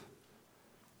truth.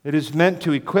 It is meant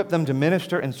to equip them to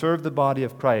minister and serve the body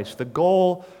of Christ. The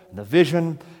goal and the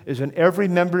vision is in every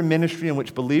member ministry in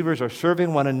which believers are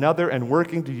serving one another and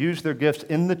working to use their gifts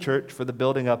in the church for the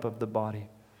building up of the body.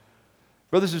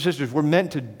 Brothers and sisters, we're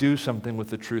meant to do something with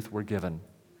the truth we're given.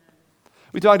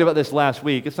 We talked about this last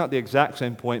week. It's not the exact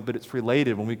same point, but it's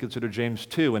related when we consider James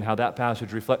 2 and how that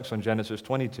passage reflects on Genesis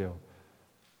 22.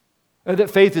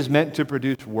 That faith is meant to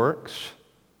produce works.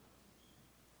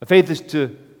 Faith is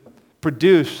to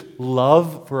produce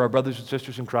love for our brothers and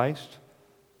sisters in Christ.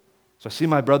 So I see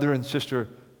my brother and sister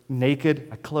naked,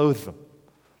 I clothe them.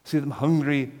 I see them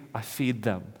hungry, I feed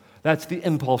them. That's the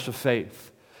impulse of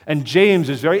faith. And James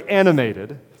is very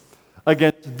animated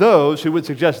against those who would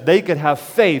suggest they could have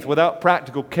faith without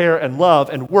practical care and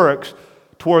love and works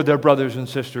toward their brothers and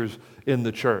sisters in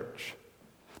the church.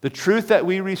 The truth that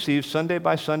we receive Sunday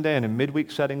by Sunday and in midweek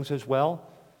settings as well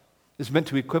is meant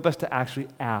to equip us to actually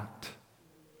act.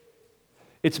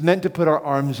 It's meant to put our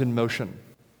arms in motion,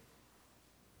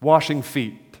 washing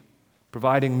feet,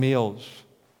 providing meals.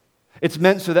 It's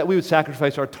meant so that we would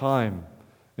sacrifice our time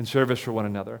in service for one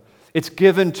another. It's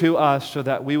given to us so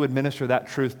that we would minister that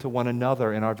truth to one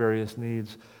another in our various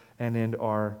needs and in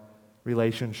our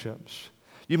relationships.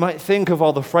 You might think of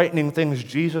all the frightening things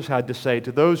Jesus had to say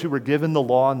to those who were given the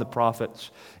law and the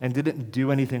prophets and didn't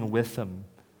do anything with them.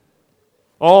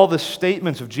 All the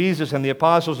statements of Jesus and the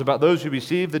apostles about those who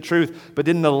received the truth but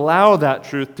didn't allow that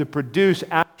truth to produce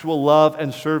actual love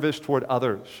and service toward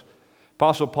others.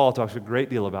 Apostle Paul talks a great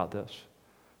deal about this.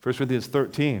 1 Corinthians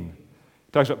 13.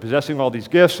 He talks about possessing all these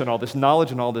gifts and all this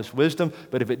knowledge and all this wisdom,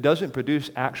 but if it doesn't produce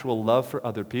actual love for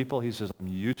other people, he says, I'm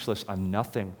useless, I'm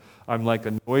nothing. I'm like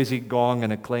a noisy gong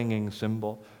and a clanging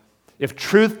cymbal. If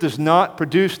truth does not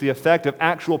produce the effect of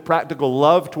actual practical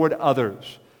love toward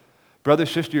others, brother,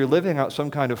 sister, you're living out some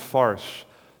kind of farce,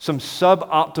 some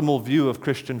suboptimal view of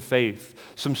Christian faith,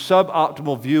 some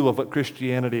suboptimal view of what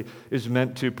Christianity is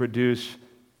meant to produce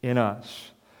in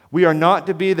us. We are not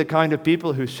to be the kind of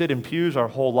people who sit in pews our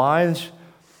whole lives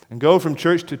and go from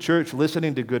church to church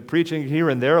listening to good preaching here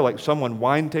and there like someone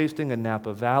wine tasting in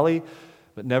Napa Valley,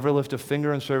 but never lift a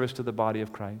finger in service to the body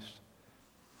of Christ.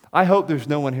 I hope there's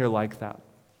no one here like that.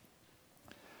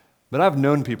 But I've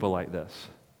known people like this.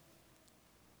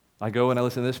 I go and I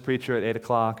listen to this preacher at 8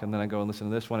 o'clock, and then I go and listen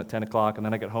to this one at 10 o'clock, and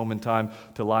then I get home in time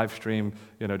to live stream,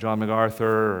 John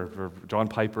MacArthur or John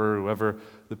Piper, or whoever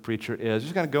the preacher is.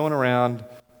 Just kind of going around,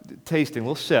 tasting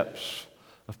little sips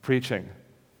of preaching.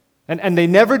 And they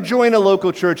never join a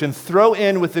local church and throw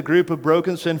in with the group of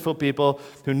broken, sinful people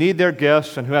who need their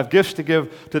gifts and who have gifts to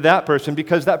give to that person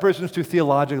because that person is too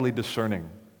theologically discerning.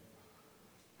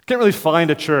 Can't really find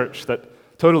a church that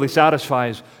totally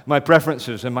satisfies my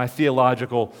preferences and my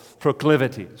theological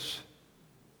proclivities.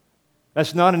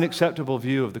 That's not an acceptable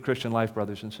view of the Christian life,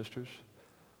 brothers and sisters.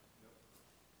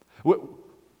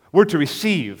 We're to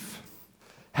receive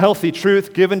healthy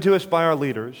truth given to us by our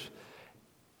leaders,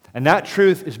 and that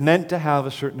truth is meant to have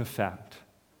a certain effect.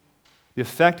 The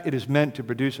effect it is meant to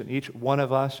produce in each one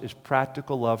of us is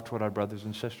practical love toward our brothers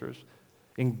and sisters,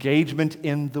 engagement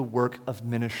in the work of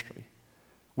ministry.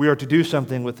 We are to do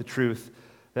something with the truth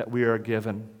that we are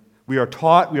given. We are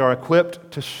taught, we are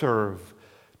equipped to serve,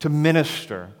 to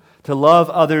minister, to love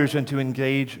others, and to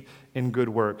engage in good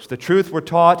works. The truth we're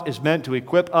taught is meant to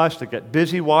equip us to get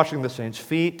busy washing the saints'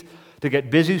 feet, to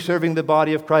get busy serving the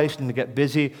body of Christ, and to get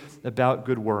busy about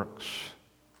good works.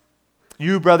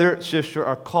 You, brother, sister,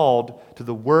 are called to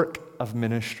the work of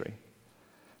ministry,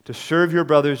 to serve your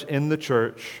brothers in the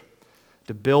church,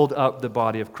 to build up the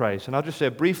body of Christ. And I'll just say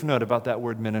a brief note about that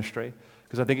word ministry,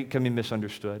 because I think it can be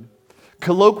misunderstood.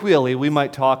 Colloquially, we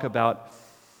might talk about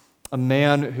a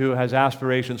man who has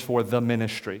aspirations for the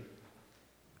ministry. When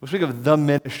we speak of the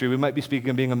ministry, we might be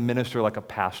speaking of being a minister like a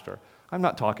pastor. I'm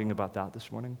not talking about that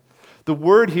this morning. The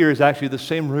word here is actually the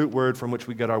same root word from which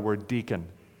we get our word deacon.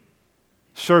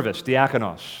 Service,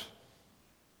 diakonos.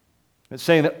 It's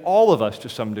saying that all of us, to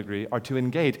some degree, are to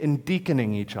engage in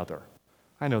deaconing each other.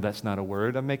 I know that's not a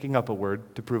word. I'm making up a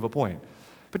word to prove a point.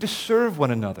 But to serve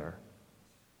one another.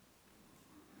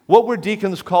 What were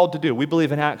deacons called to do? We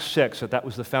believe in Acts 6 that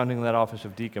was the founding of that office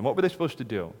of deacon. What were they supposed to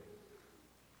do?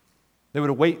 They were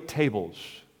to wait tables.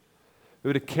 They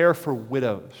were to care for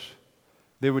widows.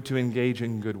 They were to engage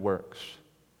in good works.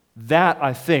 That,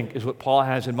 I think, is what Paul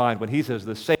has in mind when he says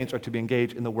the saints are to be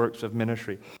engaged in the works of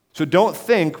ministry. So don't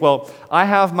think, well, I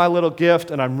have my little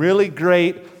gift and I'm really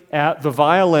great at the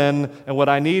violin, and what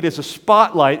I need is a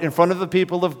spotlight in front of the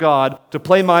people of God to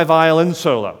play my violin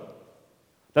solo.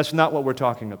 That's not what we're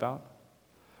talking about.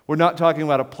 We're not talking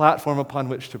about a platform upon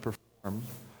which to perform.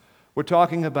 We're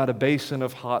talking about a basin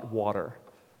of hot water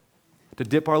to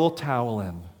dip our little towel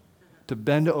in, to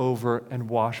bend over and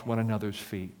wash one another's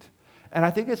feet. And I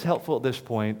think it's helpful at this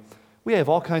point. We have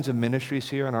all kinds of ministries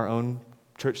here in our own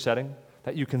church setting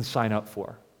that you can sign up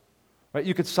for. Right?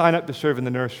 You could sign up to serve in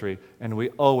the nursery, and we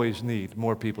always need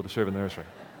more people to serve in the nursery.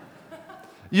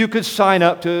 You could sign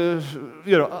up to,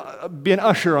 be an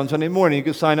usher on Sunday morning. You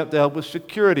could sign up to help with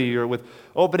security or with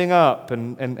opening up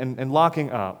and locking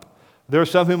up. There are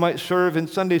some who might serve in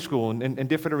Sunday school and in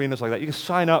different arenas like that. You can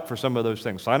sign up for some of those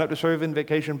things. Sign up to serve in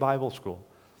Vacation Bible School.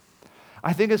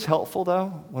 I think it's helpful, though,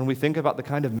 when we think about the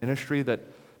kind of ministry that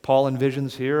Paul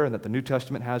envisions here and that the New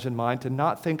Testament has in mind, to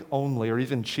not think only or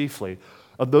even chiefly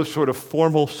of those sort of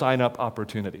formal sign-up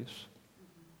opportunities.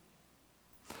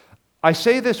 I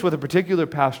say this with a particular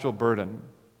pastoral burden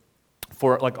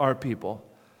for our people.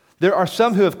 There are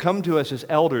some who have come to us as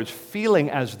elders feeling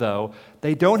as though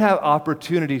they don't have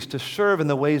opportunities to serve in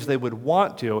the ways they would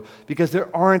want to because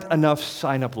there aren't enough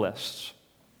sign-up lists.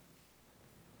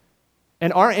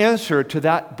 And our answer to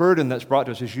that burden that's brought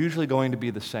to us is usually going to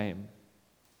be the same.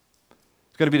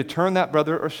 It's going to be to turn that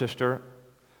brother or sister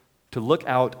to look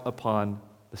out upon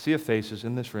the sea of faces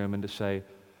in this room and to say,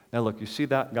 now look, you see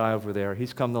that guy over there?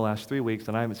 He's come the last 3 weeks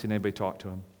and I haven't seen anybody talk to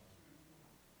him.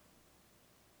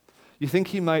 You think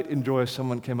he might enjoy if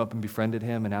someone came up and befriended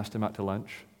him and asked him out to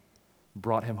lunch,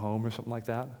 brought him home or something like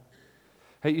that?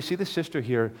 Hey, you see this sister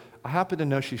here? I happen to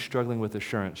know she's struggling with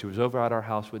assurance. She was over at our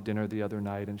house with dinner the other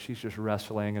night and she's just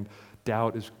wrestling and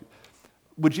doubt is...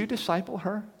 Would you disciple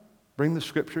her? Bring the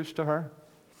scriptures to her?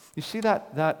 You see that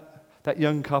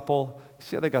young couple, you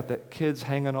see how they got the kids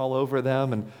hanging all over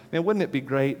them? And man, wouldn't it be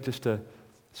great just to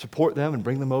support them and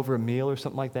bring them over a meal or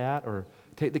something like that? Or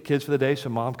take the kids for the day so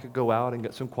mom could go out and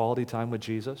get some quality time with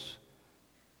Jesus?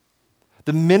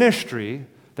 The ministry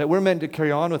that we're meant to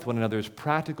carry on with one another is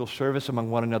practical service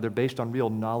among one another based on real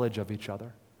knowledge of each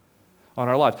other, on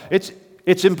our lives.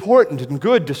 It's important and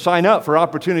good to sign up for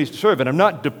opportunities to serve, and I'm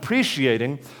not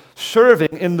depreciating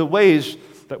serving in the ways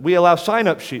that we allow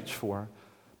sign-up sheets for.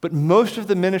 But most of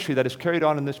the ministry that is carried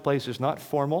on in this place is not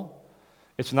formal.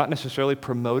 It's not necessarily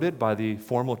promoted by the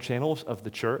formal channels of the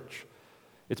church.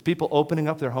 It's people opening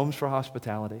up their homes for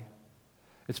hospitality.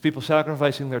 It's people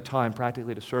sacrificing their time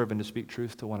practically to serve and to speak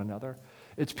truth to one another.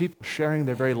 It's people sharing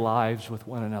their very lives with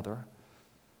one another,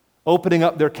 opening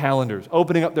up their calendars,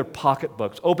 opening up their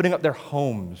pocketbooks, opening up their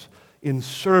homes in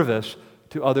service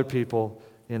to other people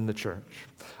in the church.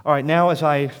 All right, now as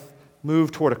I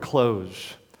move toward a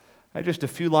close, I have just a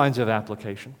few lines of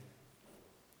application.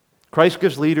 Christ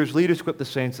gives leaders, leaders equip the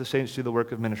saints do the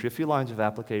work of ministry. A few lines of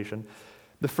application.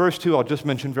 The first two I'll just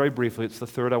mention very briefly. It's the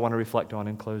third I want to reflect on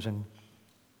in closing.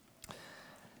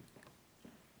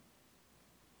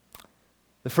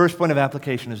 The first point of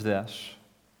application is this.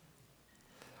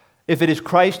 If it is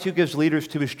Christ who gives leaders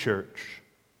to his church,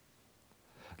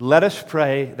 let us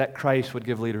pray that Christ would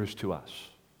give leaders to us.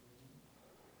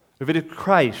 If it is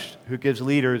Christ who gives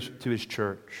leaders to his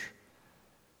church,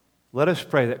 let us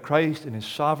pray that Christ in his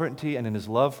sovereignty and in his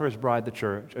love for his bride, the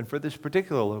church, and for this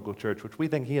particular local church, which we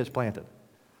think he has planted,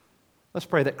 let's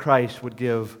pray that Christ would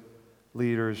give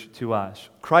leaders to us.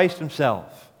 Christ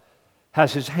himself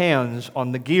has his hands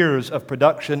on the gears of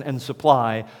production and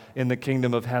supply in the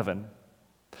kingdom of heaven.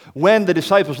 When the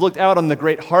disciples looked out on the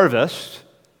great harvest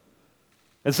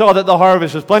and saw that the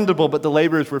harvest was plentiful but the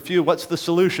laborers were few, what's the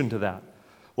solution to that?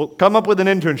 Well, come up with an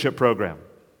internship program.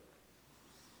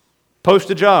 Post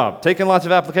a job, taking lots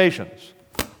of applications.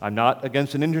 I'm not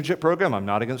against an internship program. I'm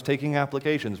not against taking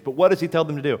applications. But what does he tell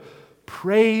them to do?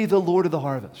 Pray the Lord of the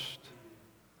harvest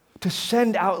to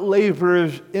send out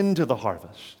laborers into the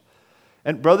harvest.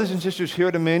 And brothers and sisters here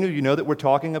at Emmanuel, you know that we're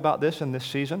talking about this in this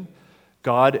season.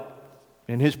 God,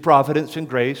 in His providence and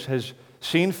grace, has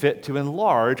seen fit to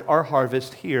enlarge our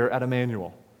harvest here at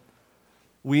Emmanuel.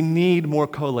 We need more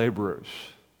co-laborers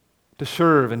to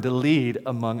serve and to lead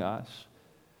among us.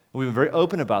 We've been very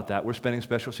open about that. We're spending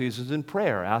special seasons in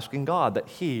prayer, asking God that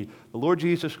He, the Lord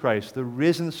Jesus Christ, the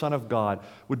risen Son of God,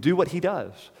 would do what He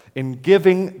does in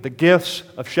giving the gifts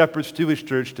of shepherds to His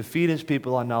church to feed His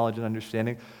people on knowledge and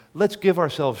understanding. Let's give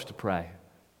ourselves to pray.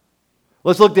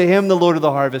 Let's look to Him, the Lord of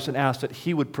the harvest, and ask that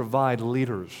He would provide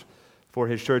leaders for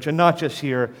His church, and not just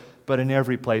here, but in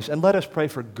every place. And let us pray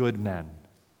for good men,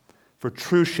 for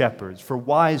true shepherds, for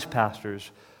wise pastors,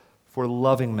 for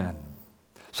loving men.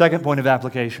 Second point of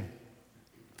application.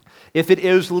 If it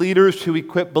is leaders who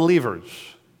equip believers,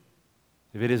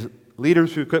 let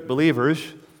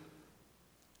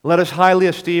us highly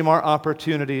esteem our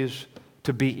opportunities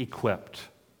to be equipped.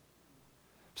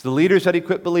 So the leaders that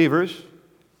equip believers,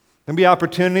 there can be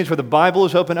opportunities where the Bible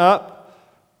is opened up,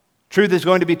 truth is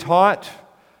going to be taught,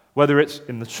 whether it's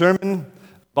in the sermon,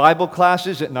 Bible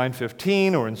classes at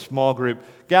 9:15, or in small group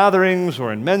gatherings,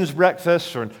 or in men's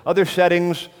breakfasts, or in other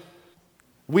settings.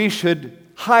 We should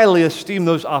highly esteem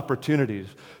those opportunities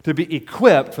to be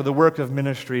equipped for the work of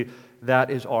ministry that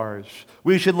is ours.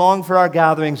 We should long for our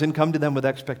gatherings and come to them with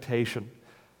expectation.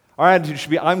 Our attitude should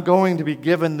be, I'm going to be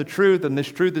given the truth, and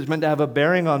this truth is meant to have a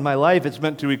bearing on my life. It's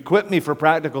meant to equip me for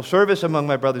practical service among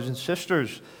my brothers and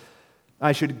sisters.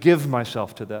 I should give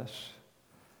myself to this.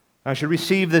 I should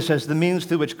receive this as the means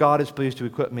through which God is pleased to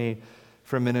equip me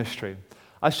for ministry.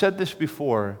 I've said this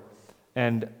before,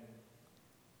 and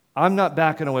I'm not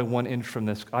backing away 1 inch from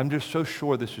this. I'm just so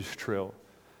sure this is true.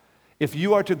 If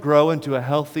you are to grow into a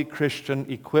healthy Christian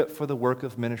equipped for the work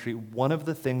of ministry, one of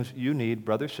the things you need,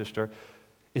 brother, sister,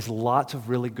 is lots of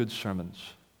really good sermons.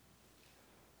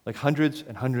 Like hundreds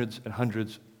and hundreds and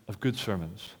hundreds of good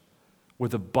sermons where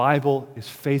the Bible is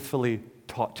faithfully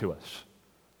taught to us.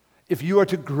 If you are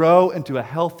to grow into a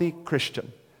healthy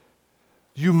Christian,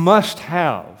 you must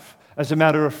have, as a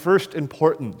matter of first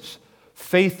importance,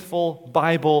 faithful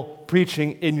Bible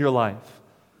preaching in your life.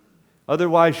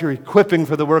 Otherwise, your equipping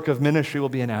for the work of ministry will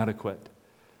be inadequate.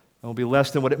 It will be less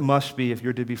than what it must be if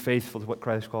you're to be faithful to what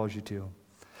Christ calls you to. All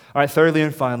right, thirdly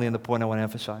and finally, and the point I want to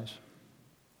emphasize.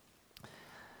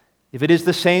 If it is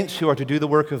the saints who are to do the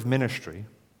work of ministry,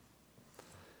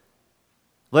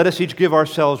 let us each give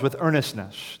ourselves with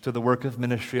earnestness to the work of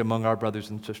ministry among our brothers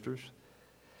and sisters.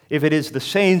 If it is the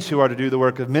saints who are to do the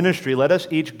work of ministry, let us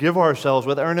each give ourselves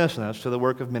with earnestness to the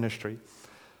work of ministry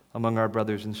among our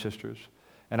brothers and sisters.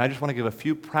 And I just want to give a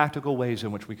few practical ways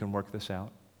in which we can work this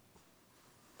out.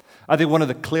 I think one of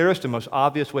the clearest and most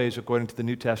obvious ways, according to the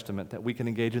New Testament, that we can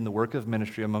engage in the work of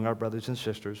ministry among our brothers and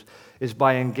sisters is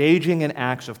by engaging in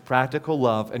acts of practical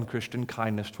love and Christian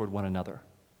kindness toward one another.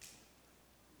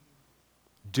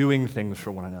 Doing things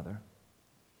for one another.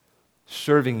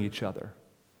 Serving each other.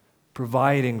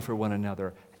 Providing for one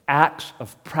another, acts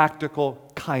of practical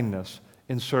kindness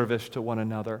in service to one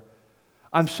another.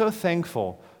 I'm so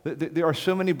thankful that there are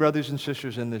so many brothers and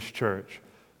sisters in this church.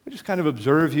 We just kind of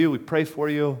observe you, we pray for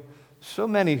you. So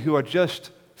many who are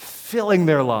just filling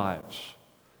their lives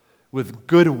with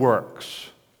good works,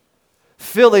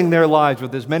 filling their lives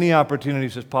with as many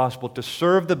opportunities as possible to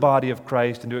serve the body of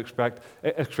Christ and to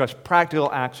express practical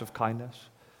acts of kindness.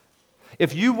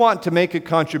 If you want to make a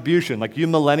contribution, like you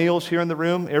millennials here in the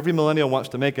room, every millennial wants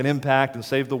to make an impact and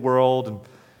save the world. And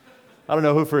I don't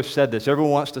know who first said this.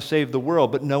 Everyone wants to save the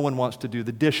world, but no one wants to do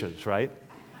the dishes, right?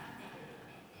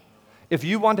 If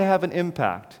you want to have an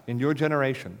impact in your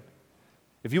generation,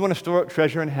 if you want to store up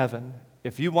treasure in heaven,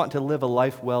 if you want to live a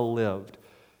life well lived,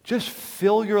 just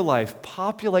fill your life,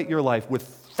 populate your life with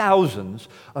thousands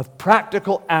of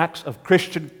practical acts of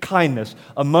Christian kindness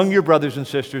among your brothers and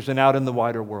sisters and out in the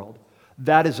wider world.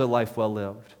 That is a life well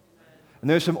lived. And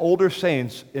there's some older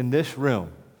saints in this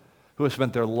room who have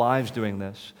spent their lives doing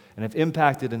this and have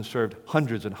impacted and served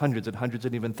hundreds and hundreds and hundreds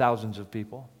and even thousands of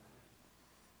people.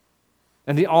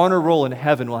 And the honor roll in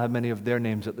heaven will have many of their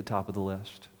names at the top of the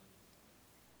list.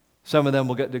 Some of them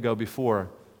will get to go before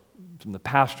some of the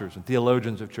pastors and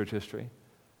theologians of church history.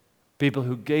 People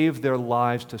who gave their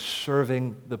lives to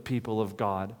serving the people of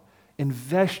God.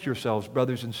 Invest yourselves,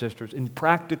 brothers and sisters, in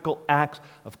practical acts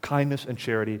of kindness and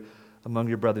charity among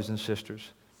your brothers and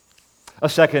sisters. A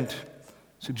second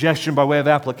suggestion by way of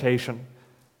application.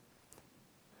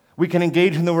 We can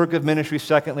engage in the work of ministry,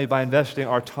 secondly, by investing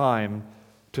our time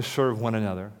to serve one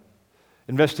another,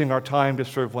 investing our time to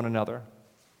serve one another.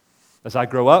 As I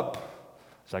grow up,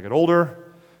 as I get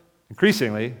older,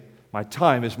 increasingly, my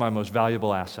time is my most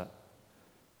valuable asset.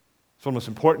 It's one of the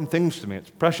most important things to me. It's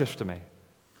precious to me.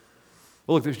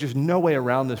 Well, look, there's just no way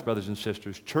around this, brothers and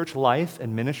sisters. Church life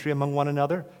and ministry among one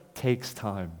another takes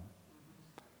time.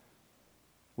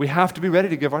 We have to be ready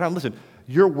to give our time. Listen,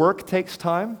 your work takes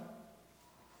time,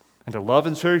 and to love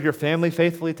and serve your family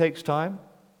faithfully takes time.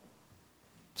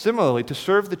 Similarly, to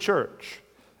serve the church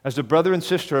as a brother and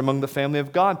sister among the family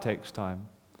of God takes time.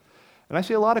 And I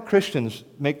see a lot of Christians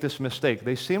make this mistake.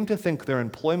 They seem to think their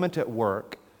employment at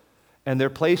work and their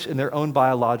place in their own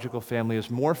biological family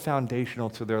is more foundational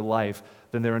to their life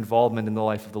than their involvement in the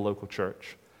life of the local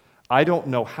church. I don't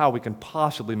know how we can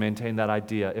possibly maintain that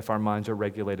idea if our minds are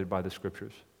regulated by the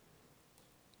Scriptures.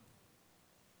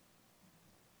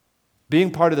 Being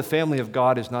part of the family of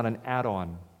God is not an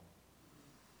add-on.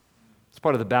 It's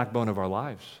part of the backbone of our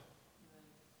lives.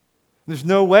 There's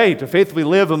no way to faithfully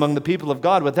live among the people of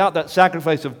God without that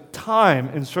sacrifice of time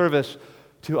in service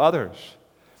to others.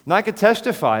 And I could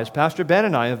testify, as Pastor Ben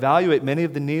and I evaluate many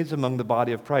of the needs among the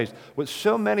body of Christ, what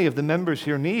so many of the members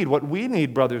here need, what we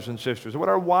need, brothers and sisters, what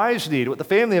our wives need, what the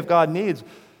family of God needs,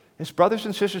 is brothers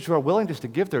and sisters who are willing just to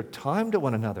give their time to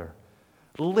one another,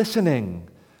 listening,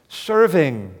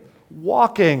 serving,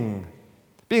 walking,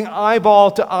 being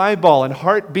eyeball to eyeball and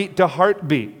heartbeat to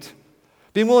heartbeat.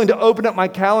 Being willing to open up my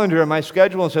calendar and my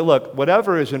schedule and say, look,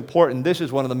 whatever is important, this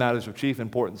is one of the matters of chief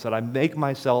importance, that I make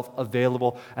myself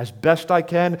available as best I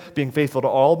can, being faithful to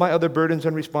all my other burdens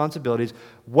and responsibilities.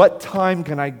 What time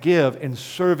can I give in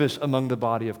service among the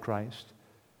body of Christ?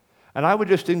 And I would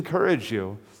just encourage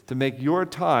you to make your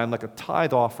time like a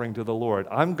tithe offering to the Lord.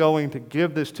 I'm going to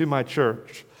give this to my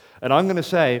church, and I'm going to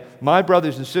say, my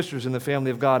brothers and sisters in the family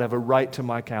of God have a right to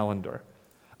my calendar.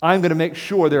 I'm going to make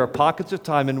sure there are pockets of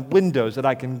time and windows that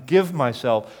I can give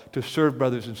myself to serve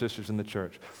brothers and sisters in the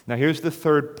church. Now, here's the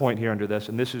third point here under this,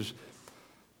 and this is,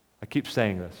 I keep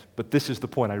saying this, but this is the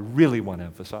point I really want to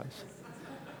emphasize.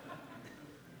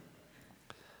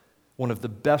 One of the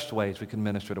best ways we can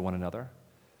minister to one another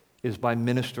is by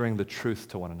ministering the truth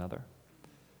to one another.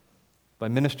 By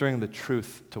ministering the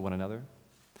truth to one another.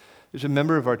 There's a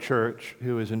member of our church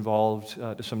who is involved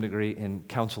to some degree in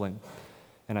counseling.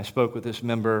 And I spoke with this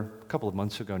member a couple of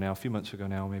months ago now, a few months ago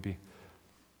now maybe.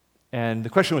 And the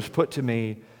question was put to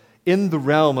me, in the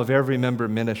realm of every member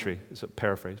ministry, it's a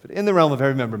paraphrase, but in the realm of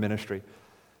every member ministry,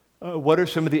 what are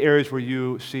some of the areas where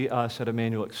you see us at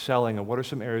Emmanuel excelling, and what are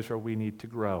some areas where we need to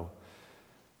grow?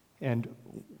 And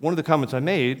one of the comments I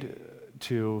made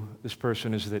to this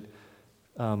person is that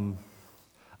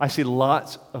I see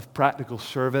lots of practical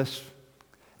service,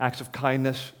 acts of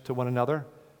kindness to one another.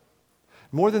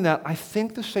 More than that, I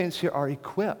think the saints here are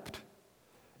equipped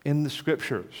in the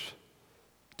Scriptures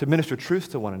to minister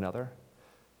truth to one another.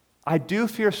 I do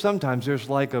fear sometimes there's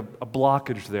like a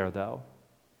blockage there, though.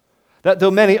 That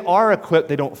though many are equipped,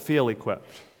 they don't feel equipped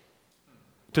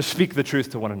to speak the truth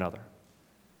to one another,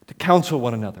 to counsel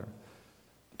one another,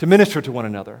 to minister to one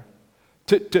another,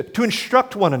 to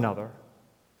instruct one another.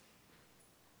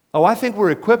 Oh, I think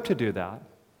we're equipped to do that.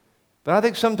 But I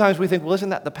think sometimes we think, well, isn't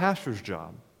that the pastor's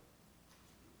job?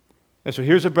 And so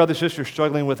here's a brother or sister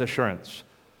struggling with assurance.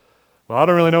 Well, I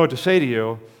don't really know what to say to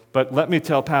you, but let me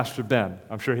tell Pastor Ben.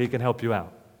 I'm sure he can help you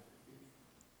out.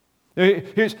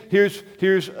 Here's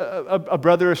a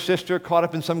brother or sister caught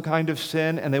up in some kind of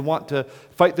sin, and they want to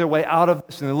fight their way out of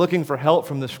this, and they're looking for help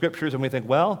from the Scriptures, and we think,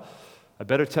 well, I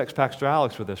better text Pastor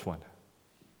Alex with this one.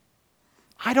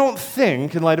 I don't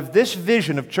think, in light of this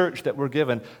vision of church that we're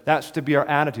given, that's to be our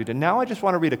attitude. And now I just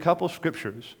want to read a couple of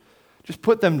Scriptures, just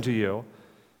put them to you,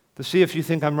 to see if you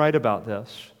think I'm right about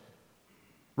this.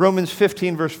 Romans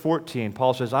 15, verse 14,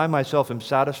 Paul says, I myself am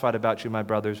satisfied about you, my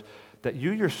brothers, that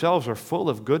you yourselves are full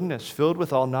of goodness, filled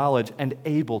with all knowledge, and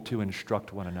able to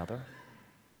instruct one another.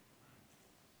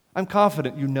 I'm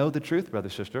confident you know the truth, brother,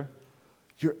 sister.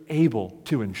 You're able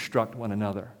to instruct one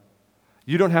another.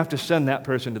 You don't have to send that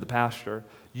person to the pastor.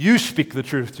 You speak the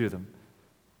truth to them.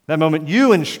 That moment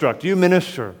you instruct, you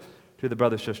minister to the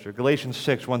brother, sister. Galatians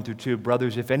 6, 1 through 2,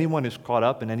 brothers, if anyone is caught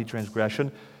up in any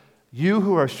transgression, you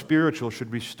who are spiritual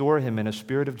should restore him in a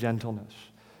spirit of gentleness.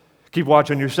 Keep watch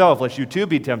on yourself, lest you too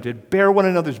be tempted. Bear one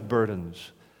another's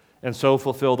burdens, and so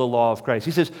fulfill the law of Christ.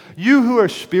 He says, you who are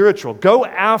spiritual, go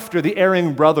after the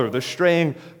erring brother, the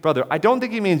straying brother. I don't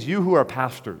think he means you who are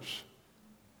pastors.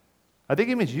 I think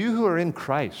he means you who are in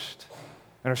Christ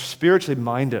and are spiritually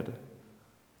minded.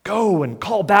 Go and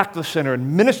call back the sinner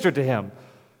and minister to him.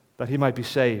 that he might be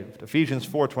saved. Ephesians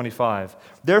 4:25.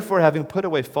 Therefore, having put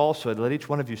away falsehood, let each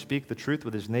one of you speak the truth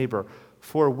with his neighbor,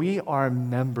 for we are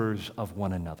members of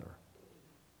one another.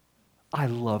 I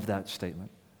love that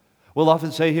statement. We'll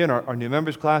often say here in our new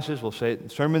members classes, we'll say it in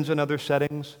sermons and other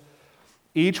settings,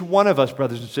 each one of us,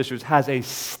 brothers and sisters, has a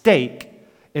stake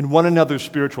in one another's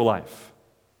spiritual life.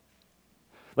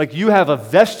 Like you have a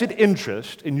vested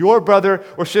interest in your brother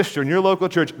or sister in your local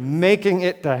church making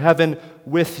it to heaven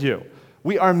with you.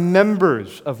 We are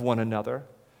members of one another.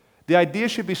 The idea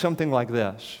should be something like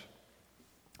this.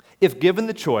 If given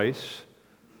the choice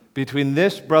between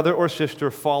this brother or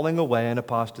sister falling away and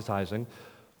apostatizing,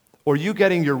 or you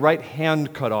getting your right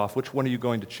hand cut off, which one are you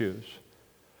going to choose?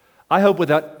 I hope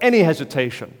without any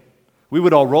hesitation, we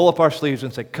would all roll up our sleeves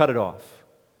and say, cut it off.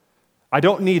 I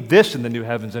don't need this in the new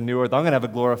heavens and new earth. I'm going to have a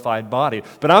glorified body.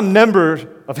 But I'm a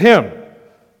member of him.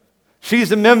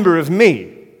 She's a member of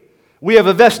me. We have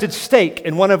a vested stake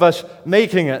in one of us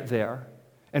making it there.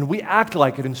 And we act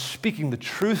like it in speaking the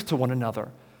truth to one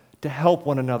another to help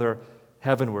one another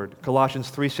heavenward. Colossians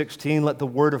 3:16, let the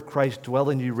word of Christ dwell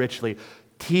in you richly,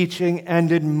 teaching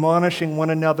and admonishing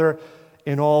one another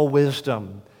in all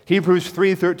wisdom. Hebrews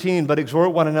 3:13, but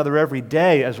exhort one another every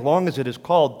day, as long as it is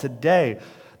called today,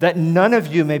 that none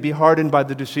of you may be hardened by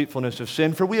the deceitfulness of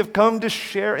sin, for we have come to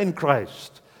share in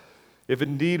Christ, if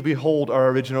indeed we hold our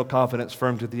original confidence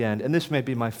firm to the end. And this may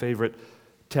be my favorite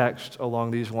text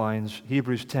along these lines,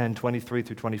 Hebrews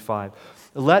 10:23-25.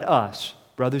 Let us,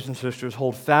 brothers and sisters,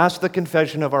 hold fast the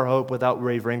confession of our hope without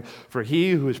wavering, for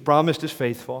he who has promised is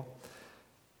faithful.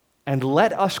 And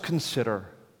let us consider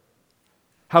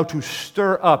how to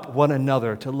stir up one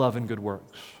another to love and good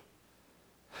works.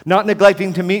 Not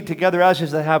neglecting to meet together as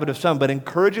is the habit of some, but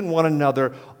encouraging one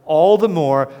another all the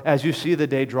more as you see the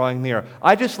day drawing near.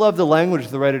 I just love the language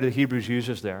the writer of Hebrews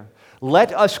uses there.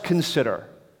 Let us consider.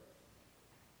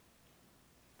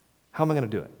 How am I going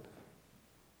to do it?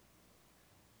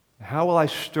 How will I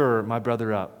stir my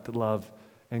brother up to love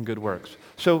and good works?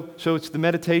 So it's the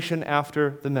meditation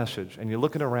after the message, and you're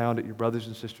looking around at your brothers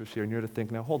and sisters here, and you're to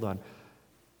think, now hold on,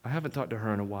 I haven't talked to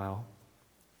her in a while.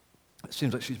 It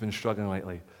seems like she's been struggling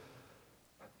lately.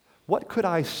 What could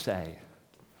I say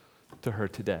to her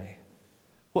today?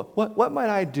 What might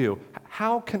I do?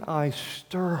 How can I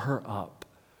stir her up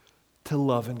to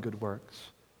love and good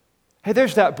works? Hey,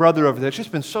 there's that brother over there. It's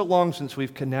just been so long since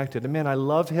we've connected. And man, I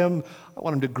love him. I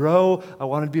want him to grow. I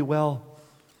want him to be well.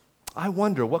 I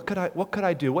wonder, what could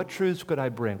I do? What truths could I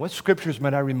bring? What scriptures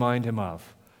might I remind him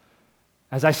of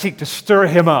as I seek to stir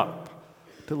him up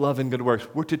to love and good works?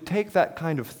 We're to take that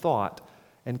kind of thought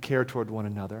and care toward one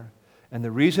another. And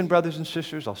the reason, brothers and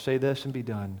sisters, I'll say this and be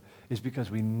done, is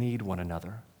because we need one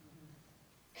another.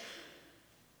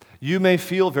 You may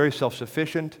feel very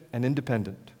self-sufficient and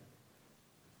independent,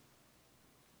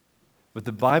 but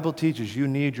the Bible teaches you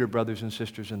need your brothers and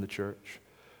sisters in the church.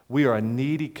 We are a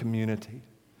needy community.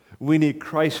 We need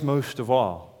Christ most of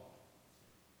all.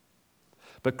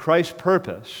 But Christ's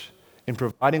purpose in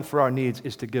providing for our needs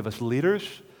is to give us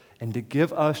leaders and to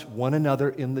give us one another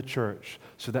in the church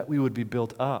so that we would be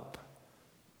built up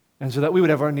and so that we would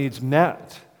have our needs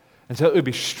met and so that we would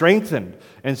be strengthened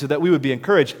and so that we would be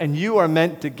encouraged. And you are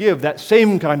meant to give that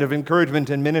same kind of encouragement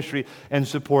and ministry and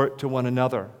support to one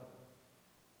another.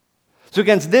 So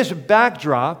against this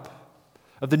backdrop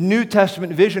of the New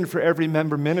Testament vision for every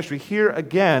member ministry, here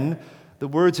again, the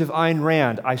words of Ayn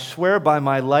Rand, I swear by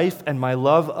my life and my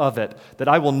love of it that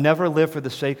I will never live for the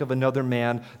sake of another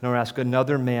man, nor ask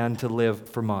another man to live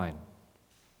for mine.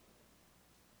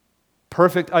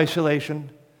 Perfect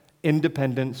isolation,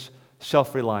 independence,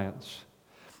 self-reliance.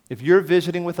 If you're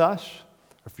visiting with us,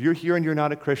 or if you're here and you're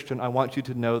not a Christian, I want you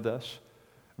to know this.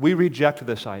 We reject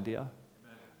this idea.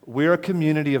 We're a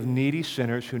community of needy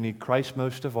sinners who need Christ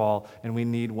most of all, and we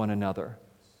need one another.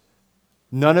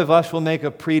 None of us will make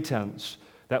a pretense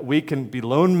that we can be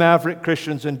lone maverick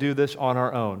Christians and do this on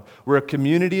our own. We're a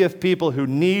community of people who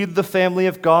need the family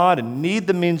of God and need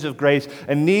the means of grace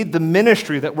and need the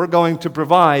ministry that we're going to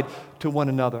provide to one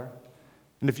another.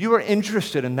 And if you are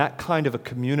interested in that kind of a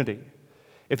community,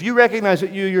 if you recognize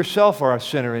that you yourself are a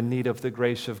sinner in need of the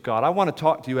grace of God, I want to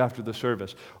talk to you after the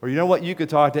service. Or you know what? You could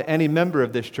talk to any member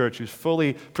of this church who's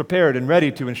fully prepared and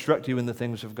ready to instruct you in the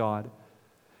things of God.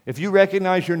 If you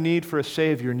recognize your need for a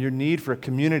Savior and your need for a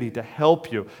community to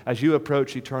help you as you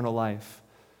approach eternal life,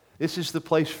 this is the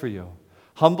place for you.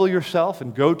 Humble yourself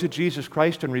and go to Jesus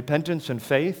Christ in repentance and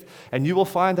faith, and you will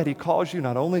find that He calls you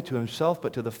not only to Himself,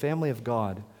 but to the family of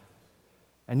God.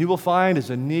 And you will find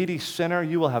as a needy sinner,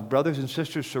 you will have brothers and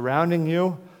sisters surrounding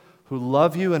you who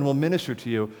love you and will minister to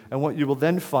you. And what you will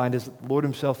then find is the Lord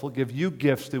Himself will give you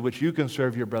gifts through which you can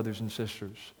serve your brothers and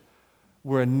sisters.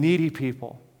 We're a needy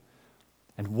people.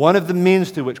 And one of the means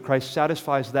through which Christ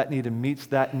satisfies that need and meets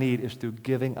that need is through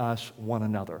giving us one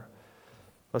another.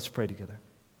 Let's pray together.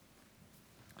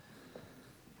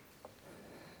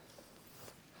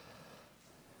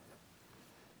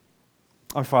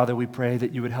 Our Father, we pray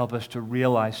that you would help us to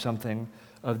realize something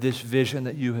of this vision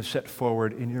that you have set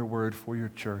forward in your word for your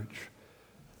church.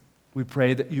 We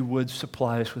pray that you would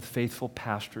supply us with faithful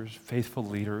pastors, faithful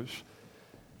leaders.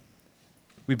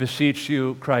 We beseech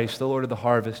you, Christ, the Lord of the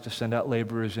harvest, to send out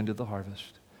laborers into the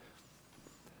harvest.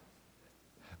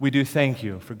 We do thank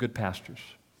you for good pastors.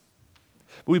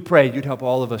 We pray you'd help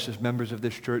all of us as members of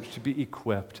this church to be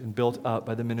equipped and built up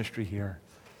by the ministry here,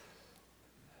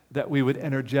 that we would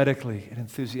energetically and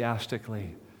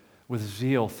enthusiastically, with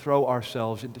zeal, throw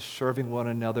ourselves into serving one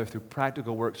another through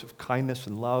practical works of kindness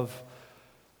and love,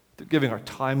 through giving our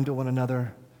time to one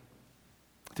another,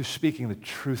 through speaking the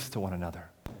truth to one another.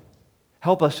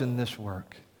 Help us in this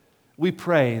work. We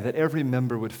pray that every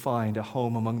member would find a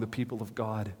home among the people of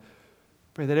God.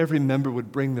 Pray that every member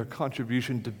would bring their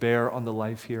contribution to bear on the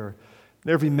life here.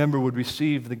 And every member would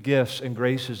receive the gifts and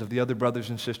graces of the other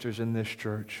brothers and sisters in this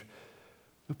church.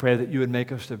 We pray that you would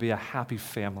make us to be a happy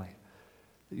family,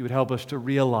 that you would help us to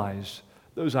realize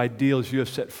those ideals you have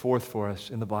set forth for us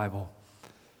in the Bible.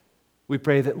 We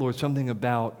pray that, Lord, something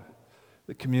about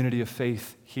the community of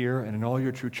faith here and in all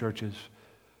your true churches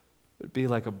would be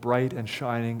like a bright and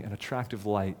shining and attractive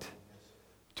light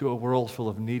to a world full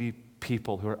of needy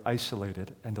people who are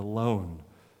isolated and alone.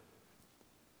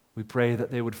 We pray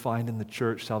that they would find in the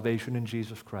church salvation in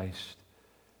Jesus Christ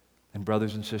and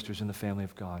brothers and sisters in the family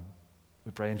of God.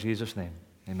 We pray in Jesus' name.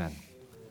 Amen.